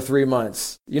for 3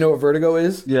 months. You know what vertigo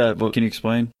is? Yeah, well, can you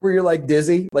explain? Where you're like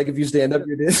dizzy, like if you stand up,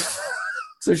 you're dizzy.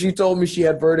 So she told me she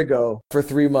had vertigo for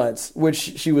 3 months, which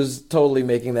she was totally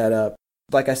making that up.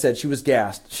 Like I said, she was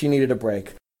gassed. She needed a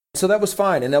break. So that was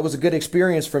fine. And that was a good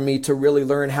experience for me to really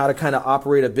learn how to kind of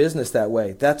operate a business that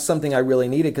way. That's something I really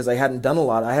needed because I hadn't done a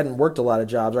lot. I hadn't worked a lot of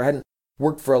jobs, or I hadn't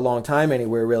worked for a long time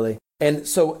anywhere, really. And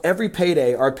so every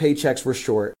payday, our paychecks were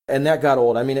short. And that got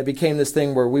old. I mean, it became this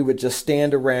thing where we would just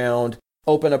stand around,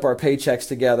 open up our paychecks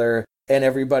together, and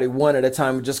everybody one at a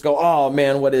time would just go, oh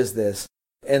man, what is this?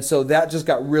 And so that just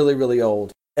got really, really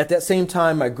old. At that same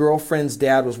time, my girlfriend's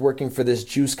dad was working for this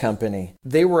juice company.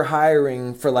 They were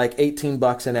hiring for like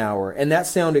 $18 an hour. And that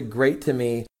sounded great to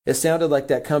me. It sounded like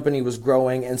that company was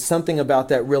growing, and something about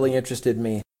that really interested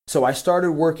me. So I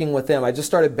started working with them. I just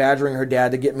started badgering her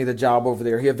dad to get me the job over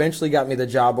there. He eventually got me the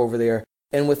job over there.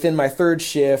 And within my third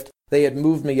shift, they had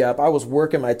moved me up. I was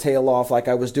working my tail off like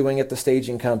I was doing at the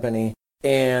staging company.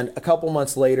 And a couple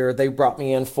months later, they brought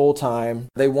me in full time.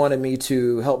 They wanted me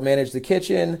to help manage the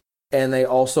kitchen, and they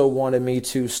also wanted me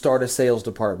to start a sales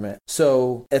department.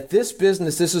 So at this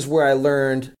business, this is where I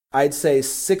learned, I'd say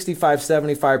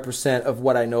 65-75% of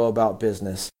what I know about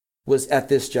business was at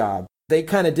this job. They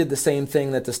kind of did the same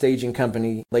thing that the staging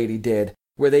company lady did,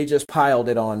 where they just piled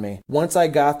it on me. Once I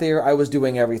got there, I was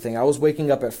doing everything. I was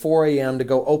waking up at 4 a.m. to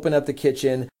go open up the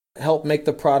kitchen, help make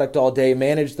the product all day,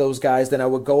 manage those guys. Then I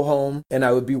would go home and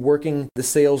I would be working the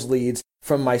sales leads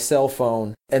from my cell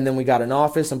phone. And then we got an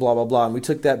office and blah, blah, blah. And we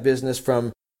took that business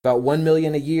from about $1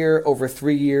 million a year over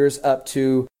 3 years up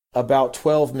to about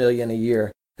 $12 million a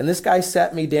year. And this guy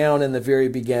sat me down in the very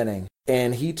beginning,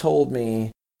 and he told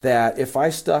me that if I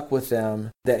stuck with them,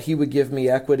 that he would give me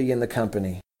equity in the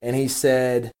company. And he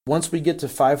said, once we get to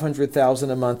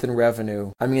 $500,000 a month in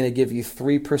revenue, I'm going to give you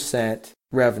 3%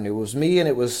 revenue. It was me and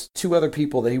it was 2 other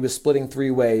people that he was splitting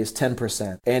 3 ways,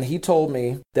 10%. And he told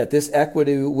me that this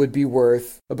equity would be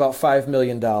worth about $5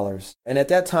 million. And at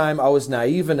that time, I was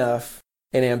naive enough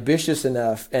and ambitious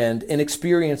enough and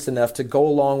inexperienced enough to go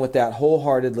along with that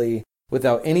wholeheartedly,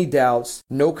 without any doubts,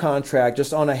 no contract,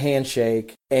 just on a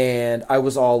handshake. And I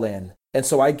was all in. And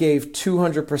so I gave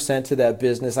 200% to that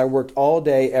business. I worked all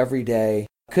day, every day.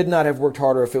 Could not have worked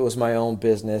harder if it was my own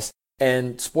business.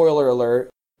 And spoiler alert,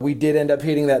 we did end up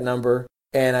hitting that number,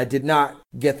 and I did not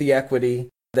get the equity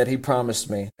that he promised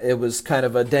me. It was kind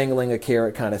of a dangling a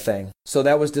carrot kind of thing. So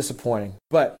that was disappointing.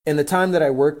 But in the time that I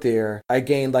worked there, I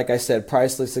gained, like I said,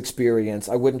 priceless experience.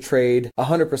 I wouldn't trade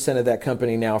 100% of that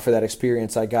company now for that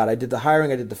experience I got. I did the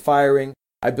hiring, I did the firing.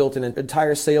 I built an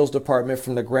entire sales department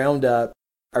from the ground up.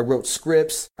 I wrote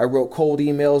scripts. I wrote cold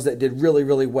emails that did really,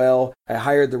 really well. I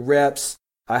hired the reps.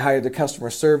 I hired the customer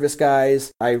service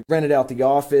guys. I rented out the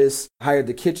office, hired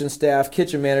the kitchen staff,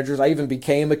 kitchen managers. I even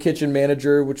became a kitchen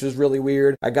manager, which was really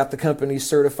weird. I got the company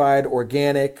certified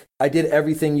organic. I did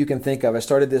everything you can think of. I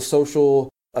started this social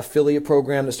affiliate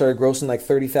program that started grossing like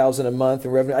 $30,000 a month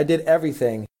in revenue. I did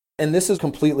everything. And this is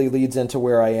completely leads into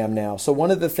where I am now. So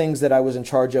one of the things that I was in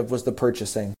charge of was the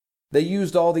purchasing. They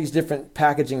used all these different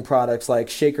packaging products like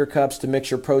shaker cups to mix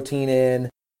your protein in,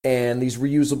 and these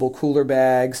reusable cooler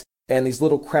bags, and these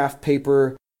little craft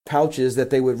paper pouches that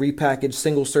they would repackage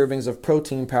single servings of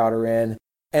protein powder in.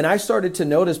 And I started to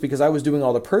notice, because I was doing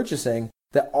all the purchasing,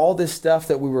 that all this stuff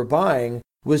that we were buying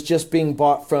was just being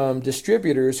bought from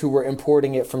distributors who were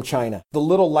importing it from China. The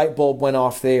little light bulb went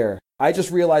off there. I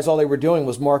just realized all they were doing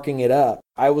was marking it up.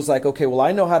 I was like, okay, well,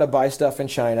 I know how to buy stuff in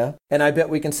China, and I bet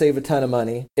we can save a ton of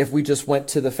money if we just went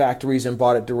to the factories and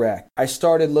bought it direct. I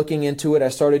started looking into it. I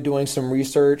started doing some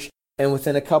research. And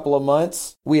within a couple of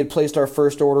months, we had placed our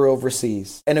first order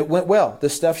overseas. And it went well. The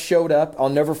stuff showed up. I'll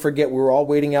never forget, we were all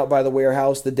waiting out by the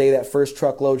warehouse the day that first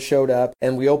truckload showed up.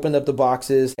 And we opened up the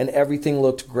boxes and everything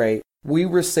looked great. We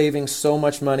were saving so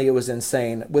much money, it was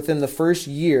insane. Within the first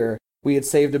year, we had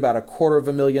saved about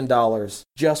 $250,000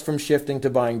 just from shifting to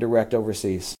buying direct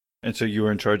overseas. And so you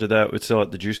were in charge of that with still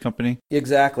at the juice company?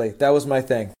 Exactly. That was my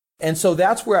thing. And so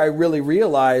that's where I really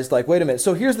realized, like, wait a minute.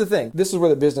 So here's the thing. This is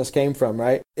where the business came from,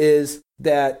 right? Is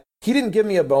that he didn't give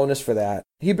me a bonus for that.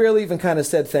 He barely even kind of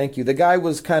said thank you. The guy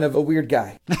was kind of a weird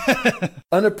guy,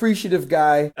 unappreciative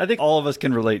guy. I think all of us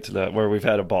can relate to that, where we've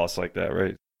had a boss like that,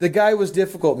 right? The guy was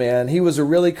difficult, man. He was a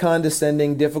really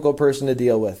condescending, difficult person to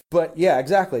deal with. But yeah,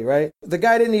 exactly, right? The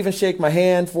guy didn't even shake my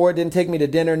hand for it, didn't take me to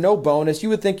dinner, no bonus. You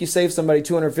would think you save somebody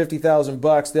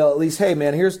 $250,000. They'll at least, hey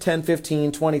man, here's 10,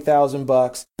 15, 20,000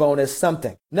 bucks, bonus,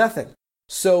 something. Nothing.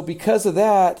 So because of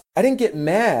that, I didn't get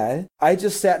mad. I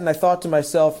just sat and I thought to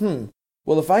myself,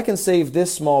 well, if I can save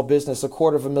this small business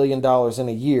 $250,000 in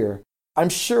a year, I'm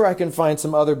sure I can find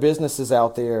some other businesses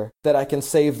out there that I can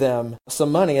save them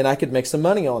some money and I could make some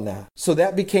money on that. So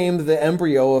that became the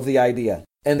embryo of the idea.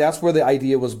 And that's where the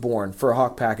idea was born for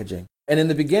Hawk Packaging. And in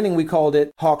the beginning, we called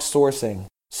it Hawk Sourcing.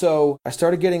 So I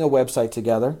started getting a website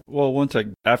together. Well, one sec.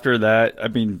 After that, I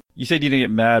mean, you said you didn't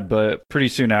get mad, but pretty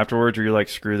soon afterwards, were you like,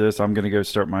 screw this, I'm going to go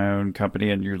start my own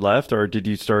company, and you left? Or did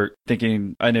you start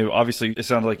thinking, I know obviously it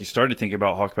sounded like you started thinking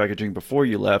about Hawk Packaging before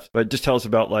you left, but just tell us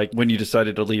about like when you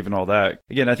decided to leave and all that.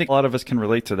 Again, I think a lot of us can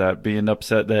relate to that, being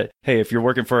upset that, hey, if you're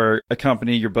working for a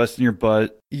company, you're busting your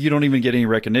butt, you don't even get any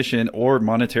recognition or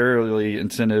monetarily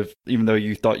incentive, even though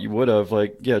you thought you would have.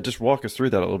 Like, yeah, just walk us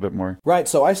through that a little bit more. Right.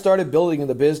 So I started building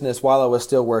the business while I was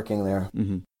still working there.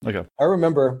 Mm-hmm. Okay. I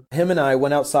remember him and I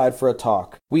went outside for a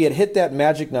talk. We had hit that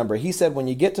magic number. He said, when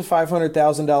you get to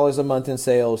 $500,000 a month in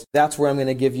sales, that's where I'm going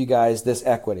to give you guys this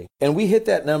equity. And we hit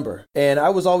that number. And I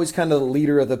was always kind of the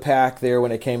leader of the pack there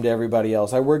when it came to everybody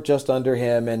else. I worked just under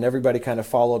him and everybody kind of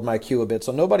followed my cue a bit.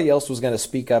 So nobody else was going to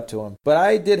speak up to him. But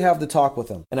I did have the talk with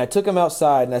him. And I took him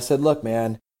outside and I said, look,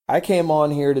 man, I came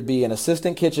on here to be an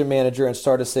assistant kitchen manager and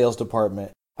start a sales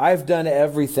department. I've done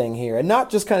everything here, and not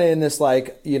just kind of in this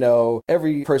like, you know,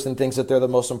 every person thinks that they're the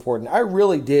most important. I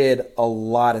really did a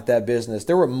lot at that business.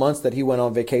 There were months that he went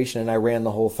on vacation and I ran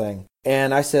the whole thing.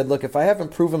 And I said, look, if I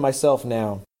haven't proven myself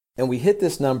now and we hit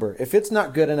this number, if it's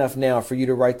not good enough now for you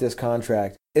to write this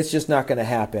contract, it's just not going to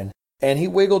happen. And he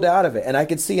wiggled out of it. And I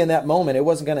could see in that moment it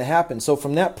wasn't going to happen. So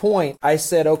from that point, I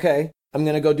said, okay, I'm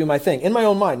going to go do my thing. In my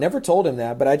own mind. Never told him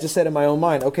that, but I just said in my own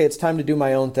mind, okay, it's time to do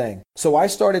my own thing. So I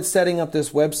started setting up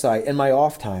this website in my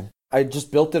off time. I just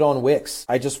built it on Wix.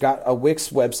 I just got a Wix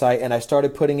website and I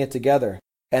started putting it together.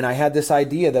 And I had this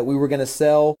idea that we were going to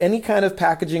sell any kind of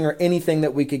packaging or anything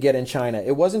that we could get in China.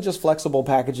 It wasn't just flexible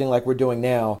packaging like we're doing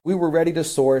now. We were ready to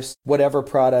source whatever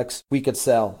products we could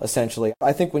sell, essentially.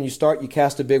 I think when you start, you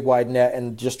cast a big wide net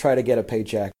and just try to get a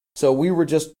paycheck. So we were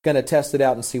just going to test it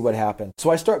out and see what happened. So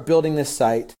I start building this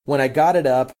site. When I got it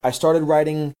up, I started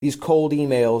writing these cold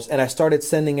emails and I started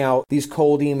sending out these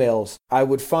cold emails. I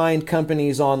would find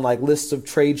companies on like lists of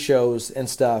trade shows and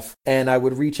stuff, and I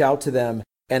would reach out to them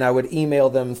and I would email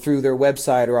them through their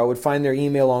website, or I would find their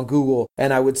email on Google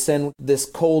and I would send this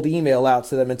cold email out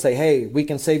to them and say, hey, we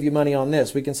can save you money on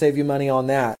this. We can save you money on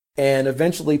that. And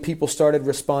eventually people started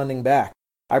responding back.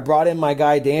 I brought in my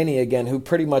guy, Danny, again, who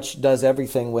pretty much does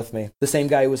everything with me. The same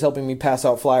guy who was helping me pass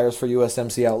out flyers for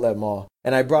USMC Outlet Mall.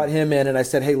 And I brought him in and I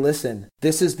said, hey, listen,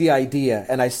 this is the idea.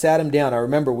 And I sat him down. I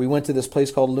remember we went to this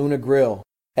place called Luna Grill.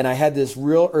 And I had this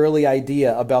real early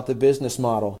idea about the business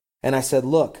model. And I said,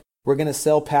 look, we're going to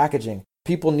sell packaging.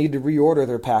 People need to reorder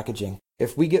their packaging.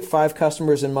 If we get 5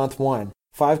 customers in month 1,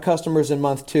 5 customers in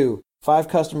month 2, 5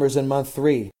 customers in month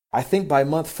 3, I think by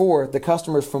month 4, the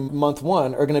customers from month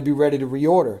 1 are going to be ready to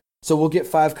reorder. So we'll get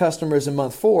 5 customers in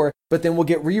month 4, but then we'll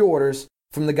get reorders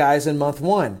from the guys in month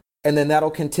 1. And then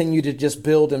that'll continue to just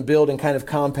build and kind of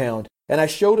compound. And I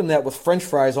showed him that with French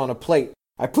fries on a plate.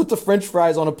 I put the French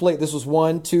fries on a plate. This was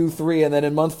 1, 2, 3. And then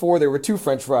in month 4, there were 2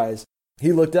 French fries.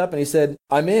 He looked up and he said,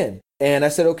 I'm in. And I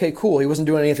said, okay, cool. He wasn't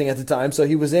doing anything at the time, so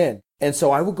he was in. And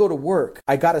so I would go to work.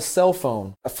 I got a cell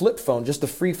phone, a flip phone, just a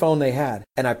free phone they had.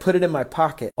 And I put it in my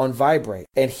pocket on vibrate.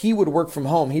 And he would work from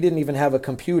home. He didn't even have a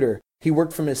computer. He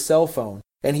worked from his cell phone.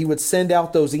 And he would send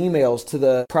out those emails to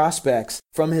the prospects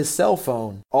from his cell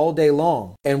phone all day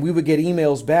long. And we would get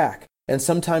emails back. And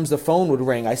sometimes the phone would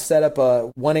ring. I set up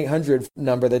a 1-800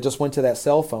 number that just went to that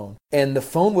cell phone. And the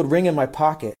phone would ring in my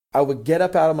pocket. I would get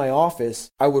up out of my office.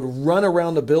 I would run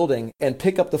around the building and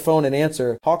pick up the phone and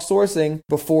answer Hawk Sourcing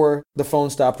before the phone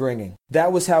stopped ringing.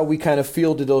 That was how we kind of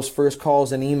fielded those first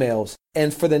calls and emails.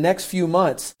 And for the next few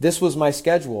months, this was my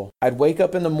schedule. I'd wake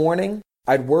up in the morning.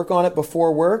 I'd work on it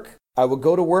before work. I would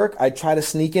go to work. I'd try to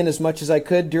sneak in as much as I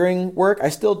could during work. I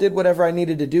still did whatever I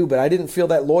needed to do, but I didn't feel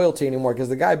that loyalty anymore because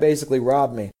the guy basically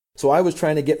robbed me. So I was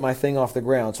trying to get my thing off the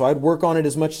ground. So I'd work on it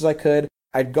as much as I could.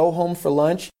 I'd go home for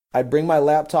lunch. I'd bring my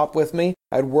laptop with me.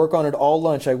 I'd work on it all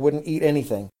lunch. I wouldn't eat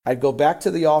anything. I'd go back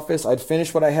to the office. I'd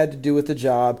finish what I had to do with the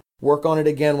job, work on it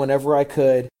again whenever I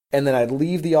could, and then I'd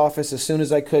leave the office as soon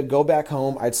as I could, go back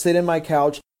home. I'd sit in my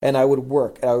couch, and I would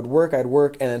work. I'd work,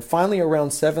 and then finally around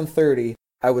 7:30,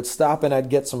 I would stop and I'd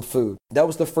get some food. That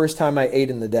was the first time I ate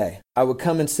in the day. I would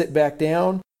come and sit back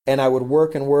down, and I would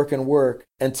work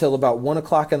until about 1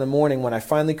 o'clock in the morning when I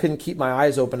finally couldn't keep my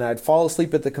eyes open and I'd fall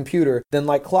asleep at the computer. Then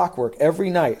like clockwork, every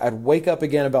night I'd wake up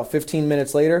again about 15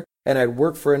 minutes later and I'd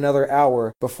work for another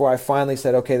hour before I finally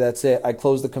said, okay, that's it. I'd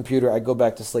close the computer, I'd go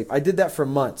back to sleep. I did that for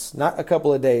months, not a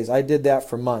couple of days. I did that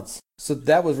for months. So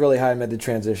that was really how I made the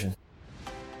transition.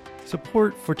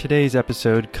 Support for today's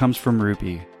episode comes from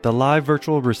Ruby, the live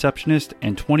virtual receptionist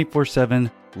and 24/7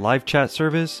 live chat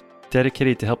service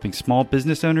dedicated to helping small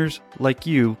business owners like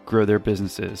you grow their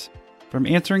businesses. From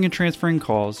answering and transferring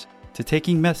calls to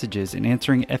taking messages and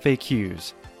answering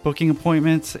FAQs, booking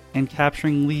appointments and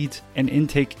capturing leads and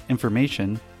intake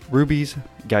information, Ruby's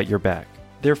got your back.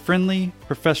 Their friendly,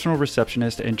 professional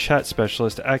receptionist and chat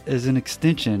specialist act as an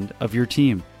extension of your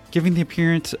team, giving the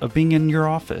appearance of being in your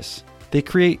office. They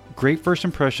create great first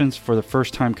impressions for the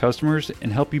first-time customers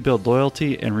and help you build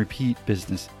loyalty and repeat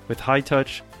business with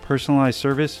high-touch, personalized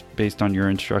service based on your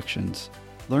instructions.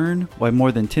 Learn why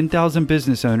more than 10,000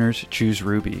 business owners choose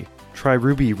Ruby. Try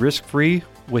Ruby risk-free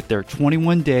with their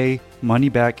 21-day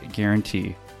money-back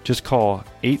guarantee. Just call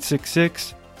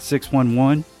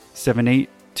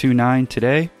 866-611-7829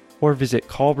 today or visit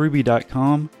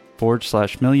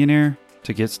callruby.com/millionaire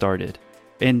to get started.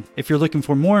 And if you're looking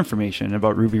for more information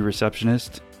about Ruby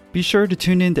Receptionist, be sure to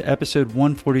tune in to episode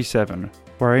 147,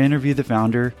 where I interview the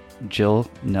founder, Jill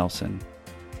Nelson.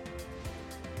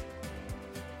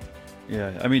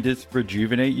 Yeah, I mean, does it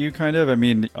rejuvenate you kind of? I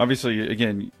mean, obviously,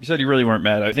 again, you said you really weren't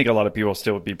mad. I think a lot of people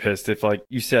still would be pissed if, like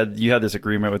you said, you had this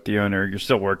agreement with the owner, you're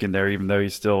still working there, even though he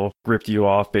still ripped you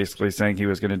off, basically saying he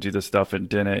was going to do this stuff and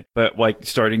didn't. But like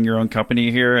starting your own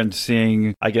company here and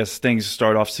seeing, I guess, things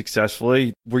start off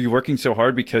successfully, were you working so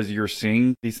hard because you're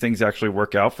seeing these things actually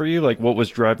work out for you? Like, what was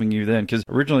driving you then? Because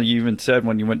originally you even said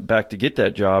when you went back to get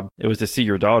that job, it was to see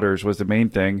your daughters was the main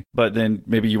thing. But then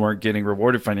maybe you weren't getting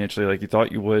rewarded financially like you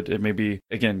thought you would. And maybe,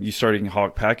 again, you starting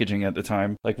Hawk Packaging at the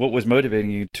time. Like, what was motivating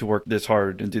you to work this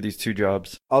hard and do these two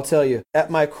jobs? I'll tell you,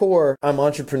 at my core, I'm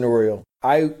entrepreneurial.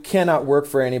 I cannot work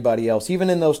for anybody else. Even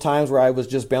in those times where I was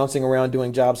just bouncing around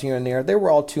doing jobs here and there, they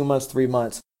were all 2 months, 3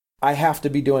 months. I have to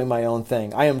be doing my own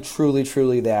thing. I am truly,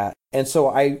 truly that. And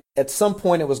so at some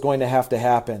point, it was going to have to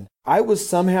happen. I was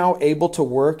somehow able to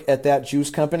work at that juice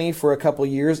company for a couple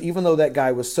of years, even though that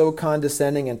guy was so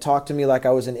condescending and talked to me like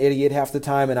I was an idiot half the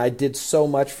time, and I did so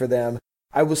much for them.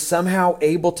 I was somehow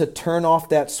able to turn off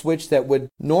that switch that would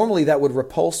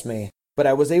repulse me, but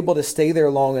I was able to stay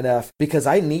there long enough because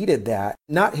I needed that,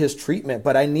 not his treatment,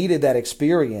 but I needed that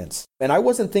experience. And I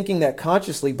wasn't thinking that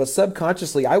consciously, but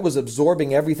subconsciously I was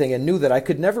absorbing everything and knew that I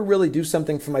could never really do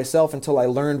something for myself until I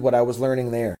learned what I was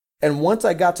learning there. And once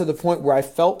I got to the point where I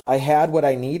felt I had what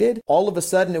I needed, all of a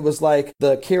sudden it was like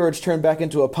the carriage turned back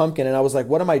into a pumpkin and I was like,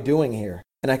 what am I doing here?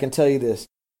 And I can tell you this.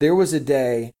 There was a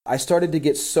day I started to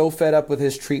get so fed up with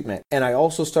his treatment, and I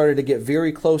also started to get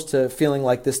very close to feeling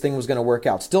like this thing was going to work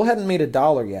out. Still hadn't made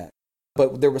 $1 yet,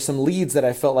 but there were some leads that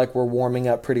I felt like were warming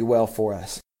up pretty well for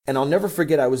us. And I'll never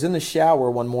forget, I was in the shower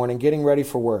one morning getting ready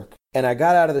for work, and I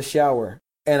got out of the shower,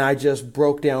 and I just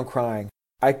broke down crying.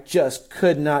 I just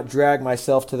could not drag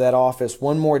myself to that office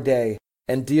one more day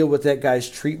and deal with that guy's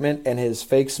treatment and his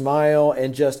fake smile,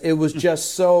 and it was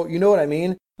just so, you know what I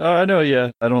mean? Oh, I know,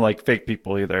 yeah. I don't like fake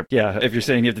people either. Yeah, if you're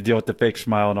saying you have to deal with the fake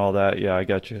smile and all that, yeah, I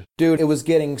got you. Dude, it was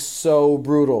getting so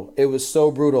brutal. It was so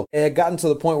brutal. It had gotten to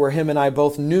the point where him and I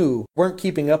both weren't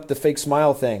keeping up the fake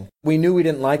smile thing. We knew we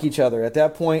didn't like each other. At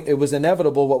that point, it was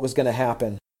inevitable what was going to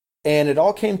happen. And it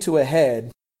all came to a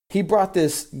head. He brought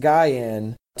this guy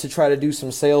in to try to do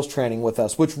some sales training with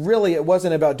us, which really, it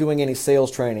wasn't about doing any sales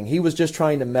training. He was just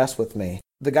trying to mess with me.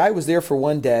 The guy was there for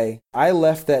one day. I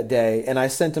left that day and I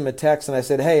sent him a text and I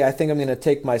said, hey, I think I'm going to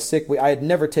take my sick week. I had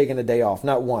never taken a day off,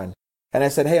 not one. And I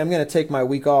said, hey, I'm going to take my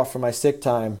week off for my sick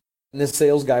time. And this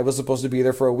sales guy was supposed to be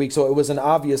there for a week. So it was an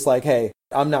obvious like, hey,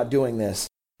 I'm not doing this.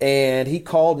 And he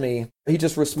called me. He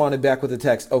just responded back with a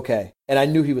text, okay. And I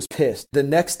knew he was pissed. The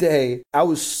next day, I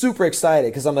was super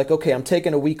excited because I'm like, okay, I'm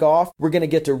taking a week off. We're going to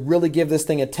get to really give this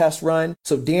thing a test run.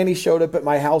 So Danny showed up at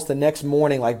my house the next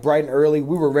morning, like bright and early.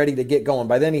 We were ready to get going.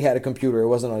 By then he had a computer. It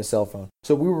wasn't on his cell phone.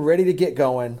 So we were ready to get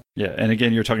going. Yeah. And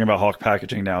again, you're talking about Hawk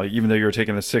Packaging now. Even though you're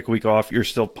taking a sick week off, you're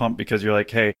still pumped because you're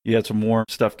like, hey, you had some more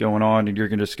stuff going on and you're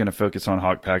just going to focus on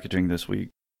Hawk Packaging this week.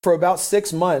 For about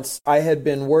 6 months, I had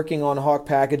been working on Hawk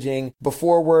Packaging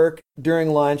before work,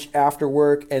 during lunch, after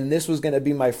work, and this was going to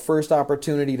be my first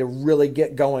opportunity to really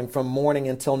get going from morning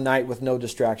until night with no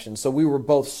distractions. So we were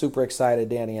both super excited,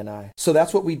 Danny and I. So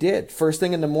that's what we did. First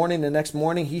thing in the morning, the next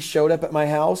morning, he showed up at my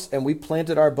house and we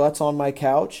planted our butts on my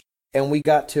couch and we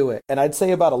got to it. And I'd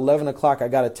say about 11 o'clock, I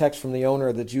got a text from the owner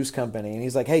of the juice company and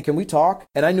he's like, hey, can we talk?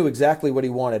 And I knew exactly what he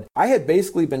wanted. I had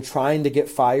basically been trying to get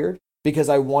fired because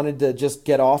I wanted to just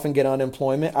get off and get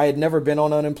unemployment. I had never been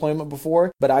on unemployment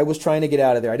before, but I was trying to get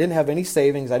out of there. I didn't have any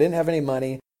savings. I didn't have any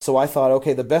money. So I thought,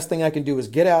 okay, the best thing I can do is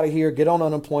get out of here, get on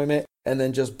unemployment, and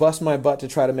then just bust my butt to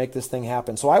try to make this thing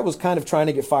happen. So I was kind of trying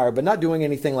to get fired, but not doing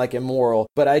anything like immoral,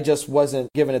 but I just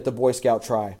wasn't giving it the Boy Scout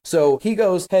try. So he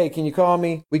goes, hey, can you call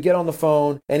me? We get on the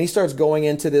phone, and he starts going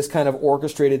into this kind of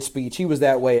orchestrated speech. He was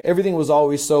that way. Everything was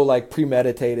always so like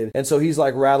premeditated. And so he's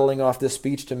like rattling off this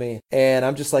speech to me. And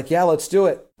I'm just like, yeah, let's do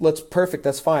it. Perfect.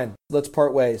 That's fine. Let's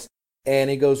part ways.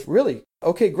 And he goes, really?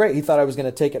 Okay, great. He thought I was going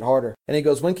to take it harder. And he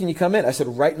goes, when can you come in? I said,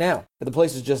 right now. The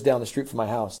place is just down the street from my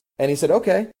house. And he said,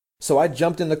 okay. So I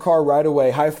jumped in the car right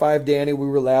away. High five, Danny. We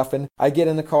were laughing. I get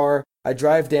in the car. I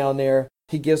drive down there.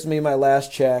 He gives me my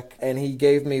last check, and he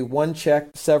gave me one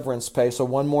check severance pay, so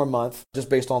one more month, just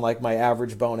based on like my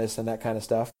average bonus and that kind of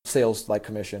stuff, sales like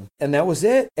commission. And that was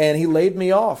it. And he laid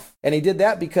me off. And he did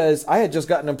that because I had just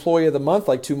gotten Employee of the Month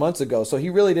like 2 months ago. So he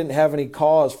really didn't have any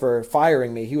cause for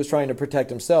firing me. He was trying to protect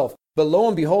himself. But lo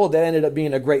and behold, that ended up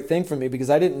being a great thing for me because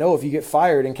I didn't know if you get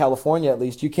fired in California, at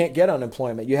least, you can't get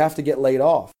unemployment. You have to get laid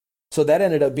off. So that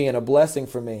ended up being a blessing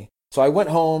for me. So I went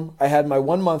home, I had my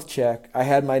 1 month check, I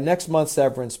had my next month's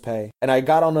severance pay, and I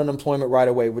got on unemployment right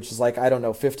away, which is like, I don't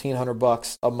know,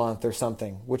 $1,500 a month or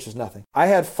something, which is nothing. I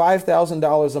had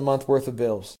 $5,000 a month worth of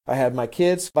bills. I had my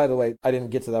kids. By the way, I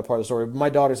didn't get to that part of the story, but my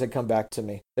daughters had come back to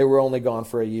me. They were only gone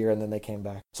for a year and then they came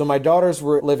back. So my daughters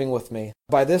were living with me.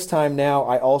 By this time now,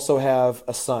 I also have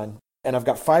a son. And I've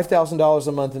got $5,000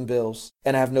 a month in bills,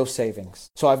 and I have no savings.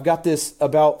 So I've got this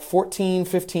about $14,000,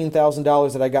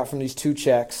 $15,000 that I got from these 2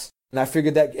 checks. And I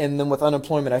figured that, and then with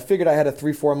unemployment, I figured I had a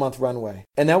 3-4 month runway.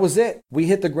 And that was it. We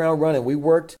hit the ground running. We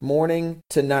worked morning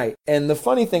to night. And the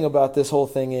funny thing about this whole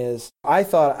thing is, I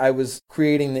thought I was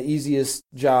creating the easiest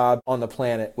job on the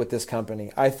planet with this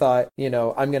company. I thought,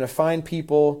 I'm going to find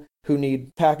people who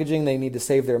need packaging. They need to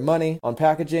save their money on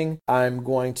packaging. I'm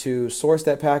going to source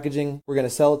that packaging. We're going to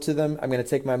sell it to them. I'm going to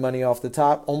take my money off the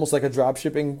top, almost like a drop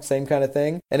shipping, same kind of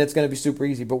thing. And it's going to be super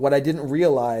easy. But what I didn't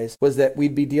realize was that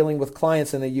we'd be dealing with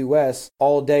clients in the US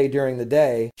all day during the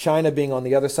day. China being on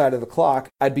the other side of the clock,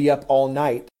 I'd be up all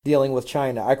night dealing with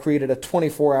China. I created a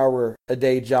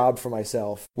 24-hour-a-day job for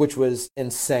myself, which was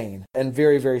insane and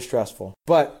very, very stressful.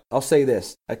 But I'll say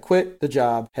this. I quit the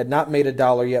job, had not made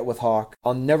 $1 yet with Hawk.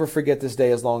 I'll never forget this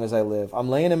day as long as I live. I'm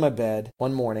laying in my bed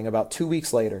one morning about 2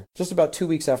 weeks later, just about 2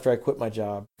 weeks after I quit my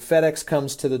job. FedEx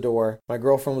comes to the door. My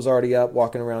girlfriend was already up,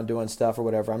 walking around doing stuff or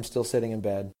whatever. I'm still sitting in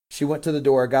bed. She went to the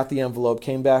door, got the envelope,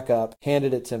 came back up,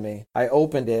 handed it to me. I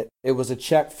opened it. It was a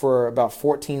check for about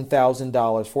 $14,000,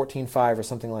 $14,500 or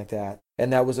something like that.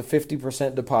 And that was a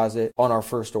 50% deposit on our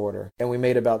first order. And we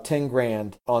made about 10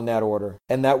 grand on that order.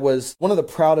 And that was one of the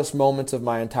proudest moments of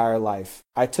my entire life.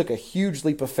 I took a huge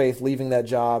leap of faith leaving that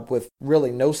job with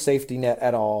really no safety net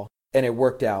at all. And it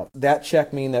worked out. That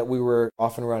check mean that we were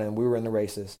off and running. We were in the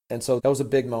races. And so that was a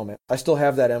big moment. I still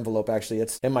have that envelope, actually.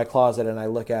 It's in my closet, and I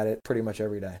look at it pretty much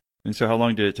every day. And so how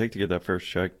long did it take to get that first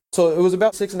check? So it was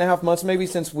about 6.5 months maybe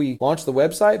since we launched the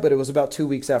website, but it was about 2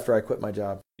 weeks after I quit my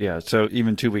job. Yeah, so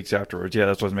even 2 weeks afterwards. Yeah,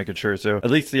 that's what I was making sure. So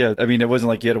at least, yeah, I mean, it wasn't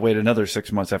like you had to wait another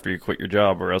 6 months after you quit your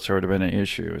job or else there would have been an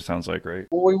issue. It sounds like, right?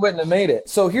 Well, we wouldn't have made it.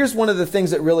 So here's one of the things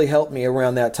that really helped me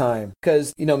around that time.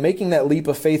 Because, making that leap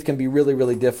of faith can be really,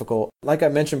 really difficult. Like I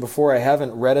mentioned before, I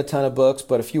haven't read a ton of books,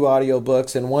 but a few audio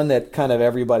books. And one that kind of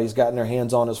everybody's gotten their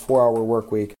hands on is 4-Hour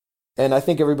Workweek. And I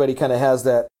think everybody kind of has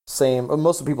that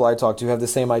most of the people I talk to have the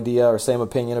same idea or same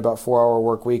opinion about 4-Hour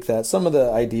Workweek, that some of the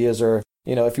ideas are,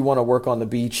 if you want to work on the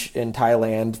beach in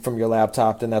Thailand from your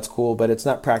laptop, then that's cool, but it's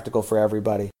not practical for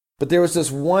everybody. But there was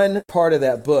this one part of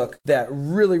that book that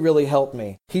really, really helped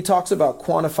me. He talks about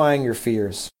quantifying your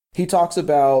fears. He talks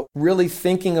about really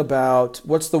thinking about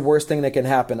what's the worst thing that can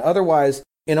happen. Otherwise,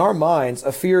 in our minds,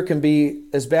 a fear can be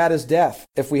as bad as death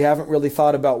if we haven't really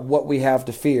thought about what we have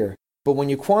to fear. But when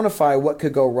you quantify what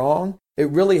could go wrong, it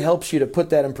really helps you to put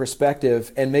that in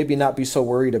perspective and maybe not be so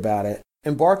worried about it.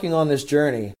 Embarking on this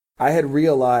journey, I had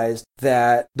realized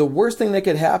that the worst thing that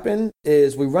could happen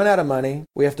is we run out of money.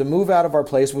 We have to move out of our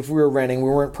place, which we were renting. We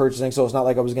weren't purchasing, so it's not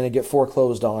like I was going to get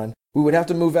foreclosed on. We would have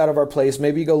to move out of our place,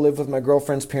 maybe go live with my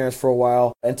girlfriend's parents for a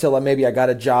while until maybe I got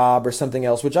a job or something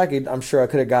else, which I'm sure I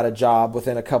could have got a job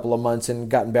within a couple of months and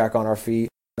gotten back on our feet.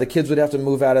 The kids would have to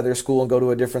move out of their school and go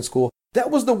to a different school.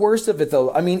 That was the worst of it,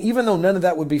 though. I mean, even though none of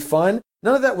that would be fun,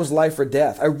 none of that was life or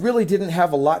death. I really didn't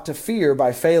have a lot to fear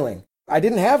by failing. I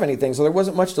didn't have anything, so there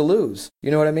wasn't much to lose.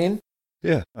 You know what I mean?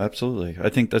 Yeah, absolutely. I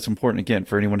think that's important, again,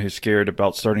 for anyone who's scared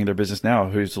about starting their business now,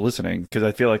 who's listening, because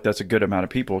I feel like that's a good amount of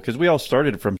people, because we all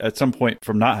started at some point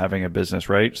from not having a business,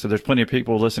 right? So there's plenty of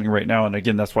people listening right now. And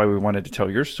again, that's why we wanted to tell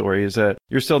your story, is that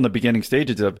you're still in the beginning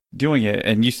stages of doing it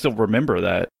and you still remember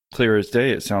that. clear as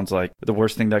day. It sounds like the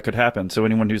worst thing that could happen. So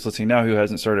anyone who's listening now who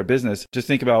hasn't started a business, just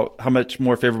think about how much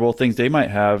more favorable things they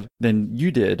might have than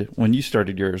you did when you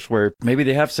started yours, where maybe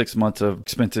they have 6 months of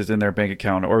expenses in their bank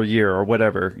account or a year or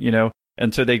whatever,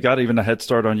 and so they got even a head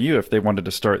start on you if they wanted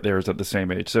to start theirs at the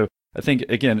same age. So I think,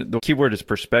 again, the key word is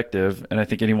perspective. And I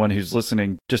think anyone who's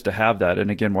listening, just to have that. And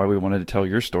again, why we wanted to tell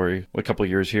your story a couple of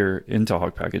years here into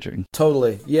hog packaging.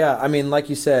 Totally. Yeah. I mean, like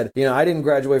you said, I didn't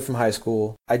graduate from high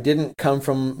school. I didn't come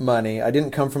from money. I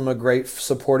didn't come from a great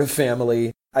supportive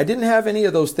family. I didn't have any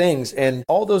of those things. And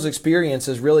all those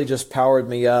experiences really just powered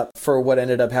me up for what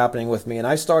ended up happening with me. And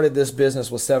I started this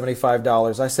business with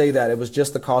 $75. I say that it was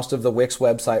just the cost of the Wix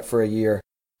website for a year.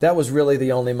 That was really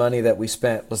the only money that we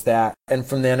spent, was that. And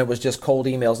from then it was just cold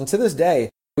emails. And to this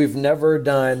day, we've never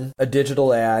done a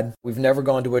digital ad. We've never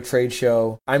gone to a trade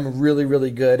show. I'm really,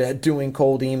 really good at doing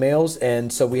cold emails.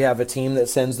 And so we have a team that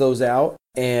sends those out.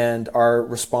 And our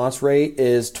response rate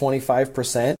is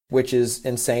 25%, which is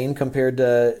insane compared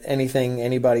to anything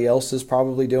anybody else is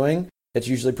probably doing. It's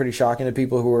usually pretty shocking to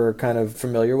people who are kind of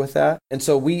familiar with that. And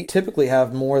so we typically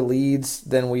have more leads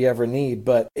than we ever need.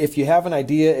 But if you have an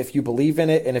idea, if you believe in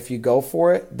it, and if you go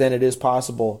for it, then it is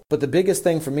possible. But the biggest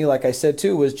thing for me, like I said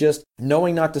too, was just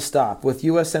knowing not to stop. With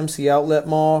USMC Outlet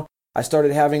Mall, I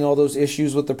started having all those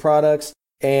issues with the products.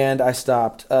 And I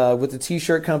stopped. With the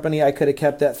t-shirt company, I could have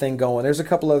kept that thing going. There's a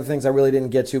couple other things I really didn't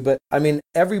get to, but I mean,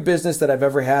 every business that I've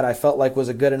ever had, I felt like was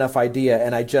a good enough idea,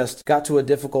 and I just got to a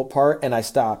difficult part and I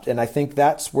stopped. And I think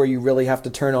that's where you really have to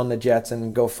turn on the jets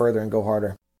and go further and go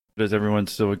harder. Does everyone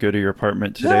still go to your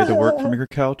apartment today to work from your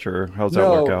couch, or how's that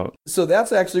work out? So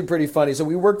that's actually pretty funny. So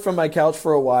we worked from my couch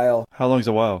for a while. How long's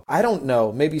a while? I don't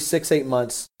know, maybe 6-8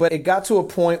 months. But it got to a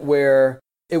point where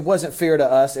it wasn't fair to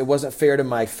us. It wasn't fair to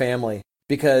my family.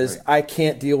 Because I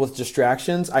can't deal with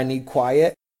distractions. I need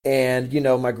quiet. And,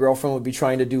 my girlfriend would be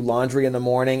trying to do laundry in the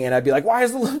morning and I'd be like, why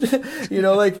is the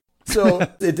laundry, so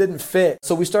it didn't fit.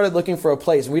 So we started looking for a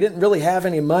place. We didn't really have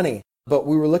any money, but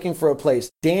we were looking for a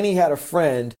place. Danny had a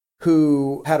friend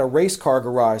who had a race car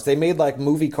garage. They made like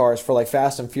movie cars for like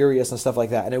Fast and Furious and stuff like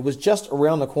that. And it was just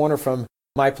around the corner from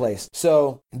my place.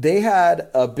 So they had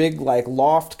a big like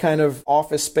loft kind of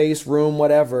office space room,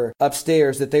 whatever,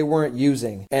 upstairs that they weren't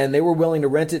using. And they were willing to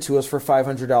rent it to us for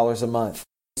 $500 a month.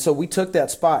 So we took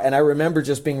that spot. And I remember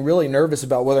just being really nervous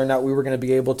about whether or not we were going to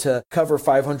be able to cover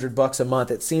 $500 a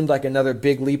month. It seemed like another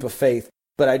big leap of faith.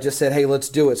 But I just said, hey, let's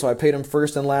do it. So I paid them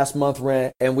first and last month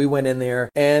rent, and we went in there.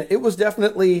 And it was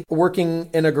definitely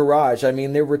working in a garage. I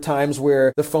mean, there were times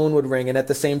where the phone would ring, and at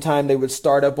the same time, they would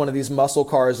start up one of these muscle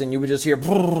cars, and you would just hear,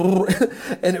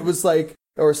 and it was like,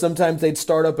 or sometimes they'd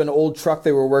start up an old truck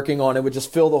they were working on. It would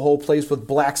just fill the whole place with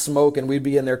black smoke, and we'd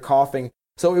be in there coughing.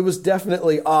 So it was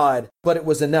definitely odd, but it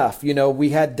was enough. We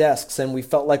had desks and we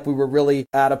felt like we were really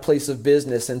at a place of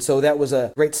business. And so that was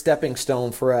a great stepping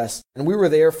stone for us. And we were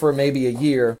there for maybe a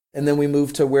year. And then we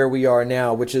moved to where we are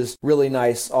now, which is really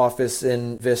nice office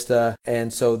in Vista.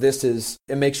 And so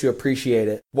it makes you appreciate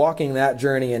it. Walking that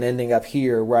journey and ending up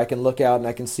here where I can look out and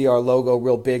I can see our logo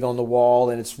real big on the wall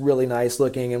and it's really nice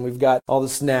looking. And we've got all the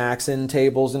snacks and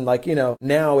tables and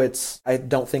now I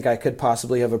don't think I could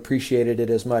possibly have appreciated it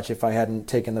as much if I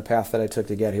hadn't taken the path that I took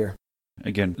to get here.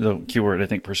 Again, the keyword, I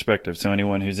think, perspective. So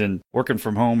anyone who's working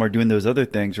from home or doing those other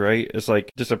things, right? It's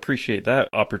like, just appreciate that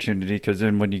opportunity, because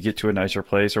then when you get to a nicer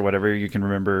place or whatever, you can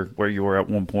remember where you were at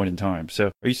one point in time. So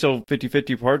are you still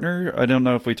 50-50 partner? I don't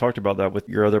know if we talked about that with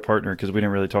your other partner, because we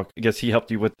didn't really talk. I guess he helped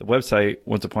you with the website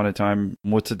once upon a time.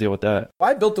 What's the deal with that?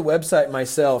 I built the website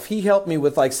myself. He helped me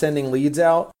with sending leads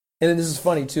out. And this is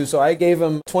funny too. So I gave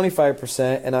him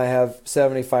 25% and I have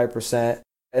 75%.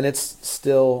 And it's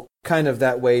still kind of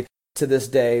that way to this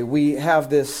day. We have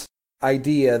this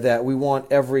idea that we want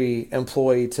every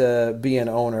employee to be an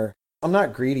owner. I'm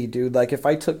not greedy, dude. If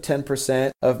I took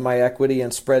 10% of my equity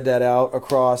and spread that out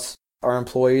across our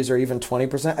employees, or even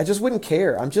 20%, I just wouldn't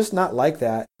care. I'm just not like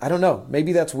that. I don't know.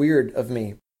 Maybe that's weird of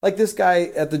me. This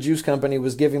guy at the juice company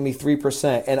was giving me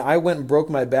 3%, and I went and broke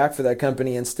my back for that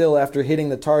company, and still after hitting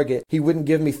the target, he wouldn't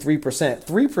give me 3%.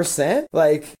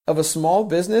 3%? Of a small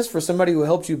business for somebody who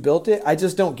helped you build it? I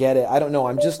just don't get it. I don't know.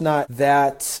 I'm just not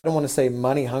that, I don't want to say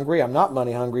money hungry. I'm not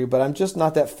money hungry, but I'm just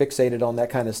not that fixated on that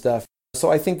kind of stuff.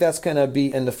 So I think that's going to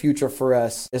be in the future for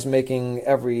us, is making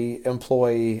every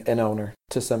employee an owner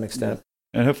to some extent.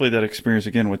 And hopefully that experience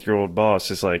again with your old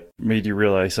boss is like made you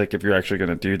realize like if you're actually going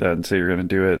to do that and say you're going to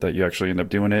do it, that you actually end up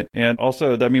doing it. And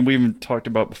also, I mean, we even talked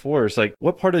about before, it's like,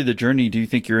 what part of the journey do you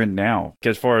think you're in now?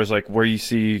 As far as like where you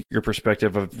see your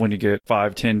perspective of when you get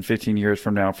 5, 10, 15 years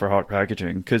from now for Hawk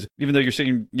Packaging? Because even though you're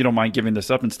saying you don't mind giving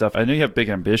this up and stuff, I know you have big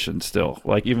ambitions still.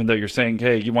 Like even though you're saying,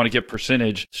 hey, you want to get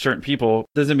percentage to certain people,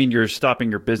 doesn't mean you're stopping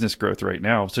your business growth right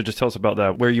now. So just tell us about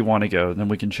that, where you want to go. And then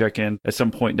we can check in at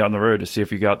some point down the road to see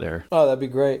if you got there. Oh, that'd be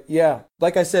great. Yeah.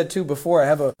 Like I said too before, I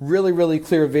have a really, really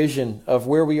clear vision of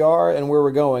where we are and where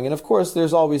we're going. And of course,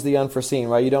 there's always the unforeseen,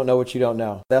 right? You don't know what you don't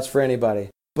know. That's for anybody.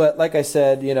 But like I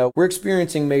said, we're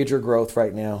experiencing major growth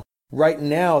right now. Right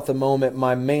now, at the moment,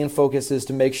 my main focus is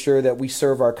to make sure that we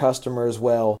serve our customers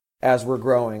well as we're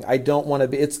growing. I don't want to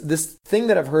be, it's this thing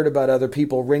that I've heard about other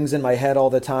people rings in my head all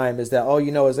the time is that,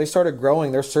 as they started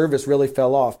growing, their service really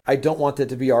fell off. I don't want that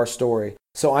to be our story.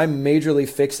 So I'm majorly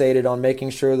fixated on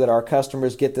making sure that our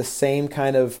customers get the same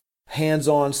kind of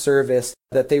hands-on service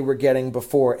that they were getting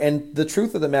before. And the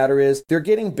truth of the matter is they're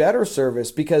getting better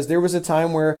service, because there was a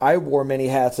time where I wore many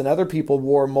hats and other people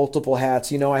wore multiple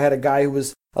hats. I had a guy who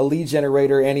was a lead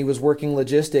generator and he was working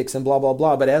logistics and blah, blah,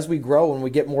 blah. But as we grow and we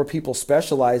get more people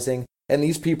specializing, and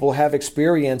these people have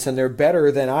experience and they're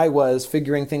better than I was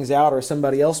figuring things out or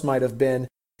somebody else might have been,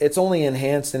 it's only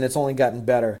enhanced and it's only gotten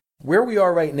better. Where we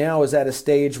are right now is at a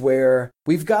stage where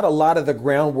we've got a lot of the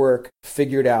groundwork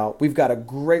figured out. We've got a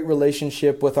great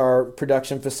relationship with our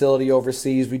production facility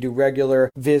overseas. We do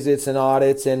regular visits and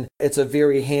audits, and it's a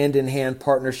very hand-in-hand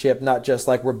partnership, not just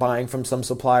like we're buying from some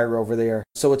supplier over there.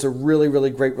 So it's a really, really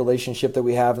great relationship that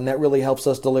we have, and that really helps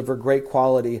us deliver great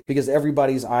quality because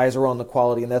everybody's eyes are on the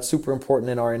quality, and that's super important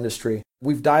in our industry.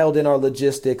 We've dialed in our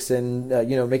logistics and,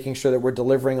 making sure that we're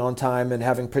delivering on time and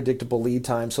having predictable lead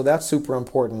time. So that's super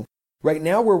important. Right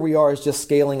now where we are is just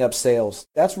scaling up sales.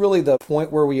 That's really the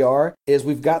point where we are, is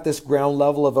we've got this ground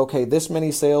level of, okay, this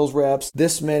many sales reps,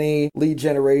 this many lead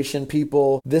generation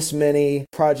people, this many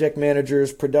project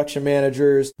managers, production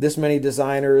managers, this many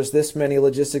designers, this many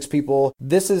logistics people.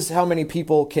 This is how many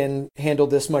people can handle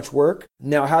this much work.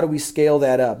 Now, how do we scale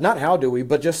that up? Not how do we,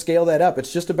 but just scale that up.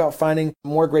 It's just about finding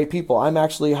more great people. I'm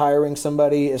actually hiring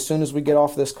somebody as soon as we get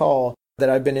off this call that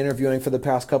I've been interviewing for the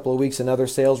past couple of weeks, another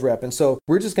sales rep. And so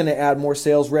we're just going to add more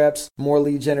sales reps, more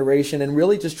lead generation, and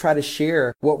really just try to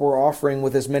share what we're offering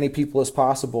with as many people as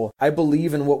possible. I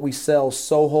believe in what we sell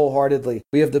so wholeheartedly.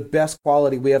 We have the best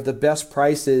quality. We have the best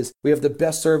prices. We have the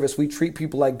best service. We treat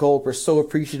people like gold. We're so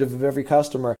appreciative of every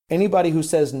customer. Anybody who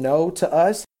says no to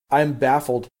us, I'm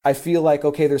baffled. I feel like,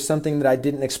 okay, there's something that I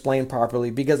didn't explain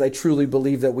properly, because I truly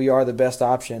believe that we are the best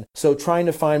option. So trying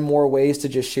to find more ways to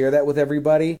just share that with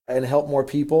everybody and help more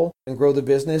people and grow the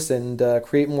business and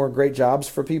create more great jobs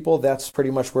for people, that's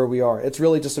pretty much where we are. It's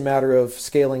really just a matter of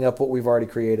scaling up what we've already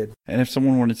created. And if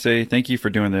someone wanted to say thank you for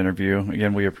doing the interview,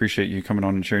 again, we appreciate you coming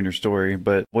on and sharing your story,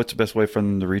 but what's the best way for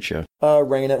them to reach you?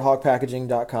 Raine at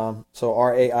hawkpackaging.com. So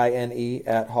RAINE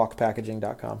at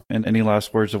hawkpackaging.com. And any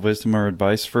last words of wisdom or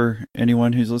advice for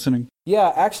anyone who's listening?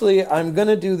 Yeah, actually, I'm going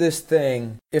to do this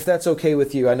thing, if that's okay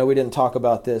with you. I know we didn't talk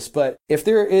about this, but if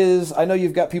there is, I know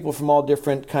you've got people from all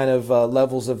different kind of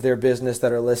levels of their business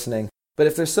that are listening, but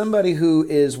if there's somebody who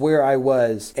is where I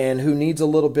was and who needs a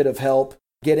little bit of help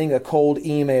getting a cold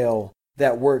email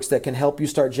that works, that can help you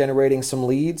start generating some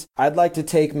leads, I'd like to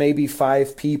take maybe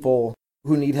 5 people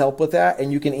who need help with that,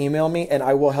 and you can email me and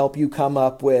I will help you come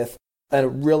up with a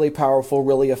really powerful,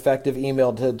 really effective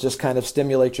email to just kind of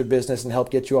stimulate your business and help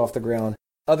get you off the ground.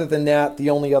 Other than that, the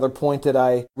only other point that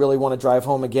I really want to drive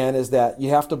home again is that you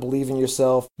have to believe in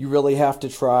yourself. You really have to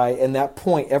try. And that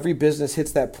point, every business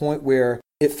hits that point where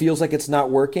it feels like it's not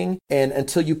working. And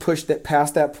until you push that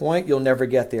past that point, you'll never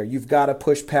get there. You've got to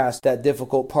push past that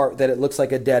difficult part that it looks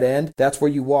like a dead end. That's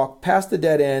where you walk past the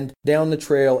dead end, down the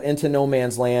trail into no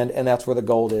man's land, and that's where the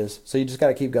gold is. So you just got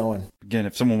to keep going. Again,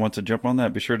 if someone wants to jump on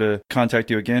that, be sure to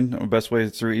contact you again. The best way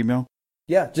is through email.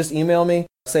 Yeah, just email me.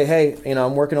 Say, hey,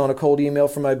 I'm working on a cold email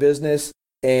for my business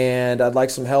and I'd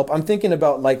like some help. I'm thinking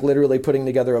about literally putting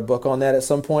together a book on that at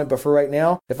some point. But for right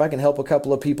now, if I can help a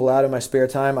couple of people out in my spare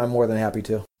time, I'm more than happy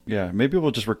to. Yeah, maybe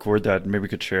we'll just record that and maybe we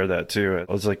could share that too.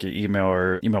 It's like an email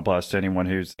or email blast to anyone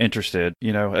who's interested.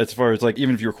 As far as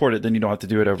even if you record it, then you don't have to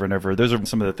do it over and over. Those are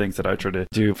some of the things that I try to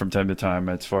do from time to time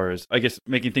as far as, I guess,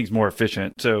 making things more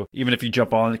efficient. So even if you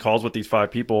jump on calls with these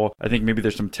 5 people, I think maybe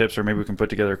there's some tips, or maybe we can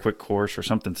put together a quick course or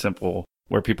something simple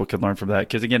where people can learn from that.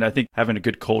 Because again, I think having a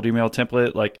good cold email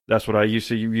template, that's what I used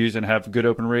to use and have good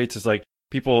open rates, is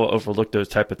people overlook those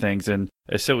type of things, and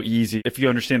it's so easy if you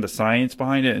understand the science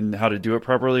behind it and how to do it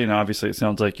properly. And obviously it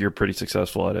sounds like you're pretty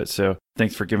successful at it. So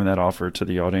thanks for giving that offer to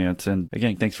the audience. And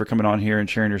again, thanks for coming on here and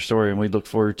sharing your story. And we look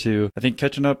forward to, I think,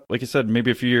 catching up, like I said,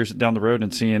 maybe a few years down the road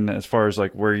and seeing as far as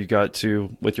like where you got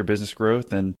to with your business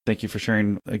growth. And thank you for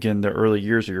sharing, again, the early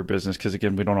years of your business, because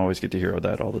again, we don't always get to hear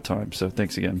that all the time. So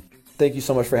thanks again. Thank you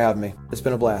so much for having me. It's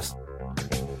been a blast.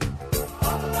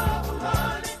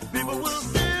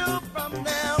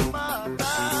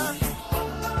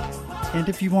 And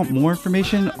if you want more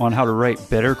information on how to write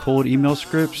better cold email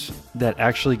scripts that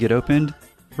actually get opened,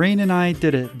 Rain and I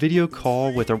did a video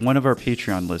call with one of our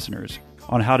Patreon listeners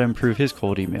on how to improve his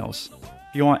cold emails.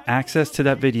 If you want access to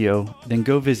that video, then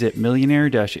go visit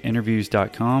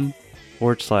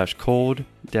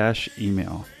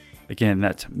millionaire-interviews.com/cold-email. Again,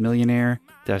 that's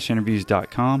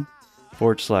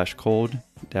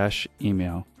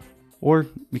millionaire-interviews.com/cold-email. Or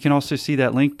you can also see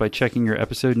that link by checking your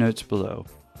episode notes below.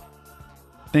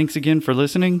 Thanks again for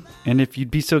listening, and if you'd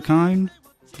be so kind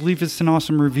to leave us an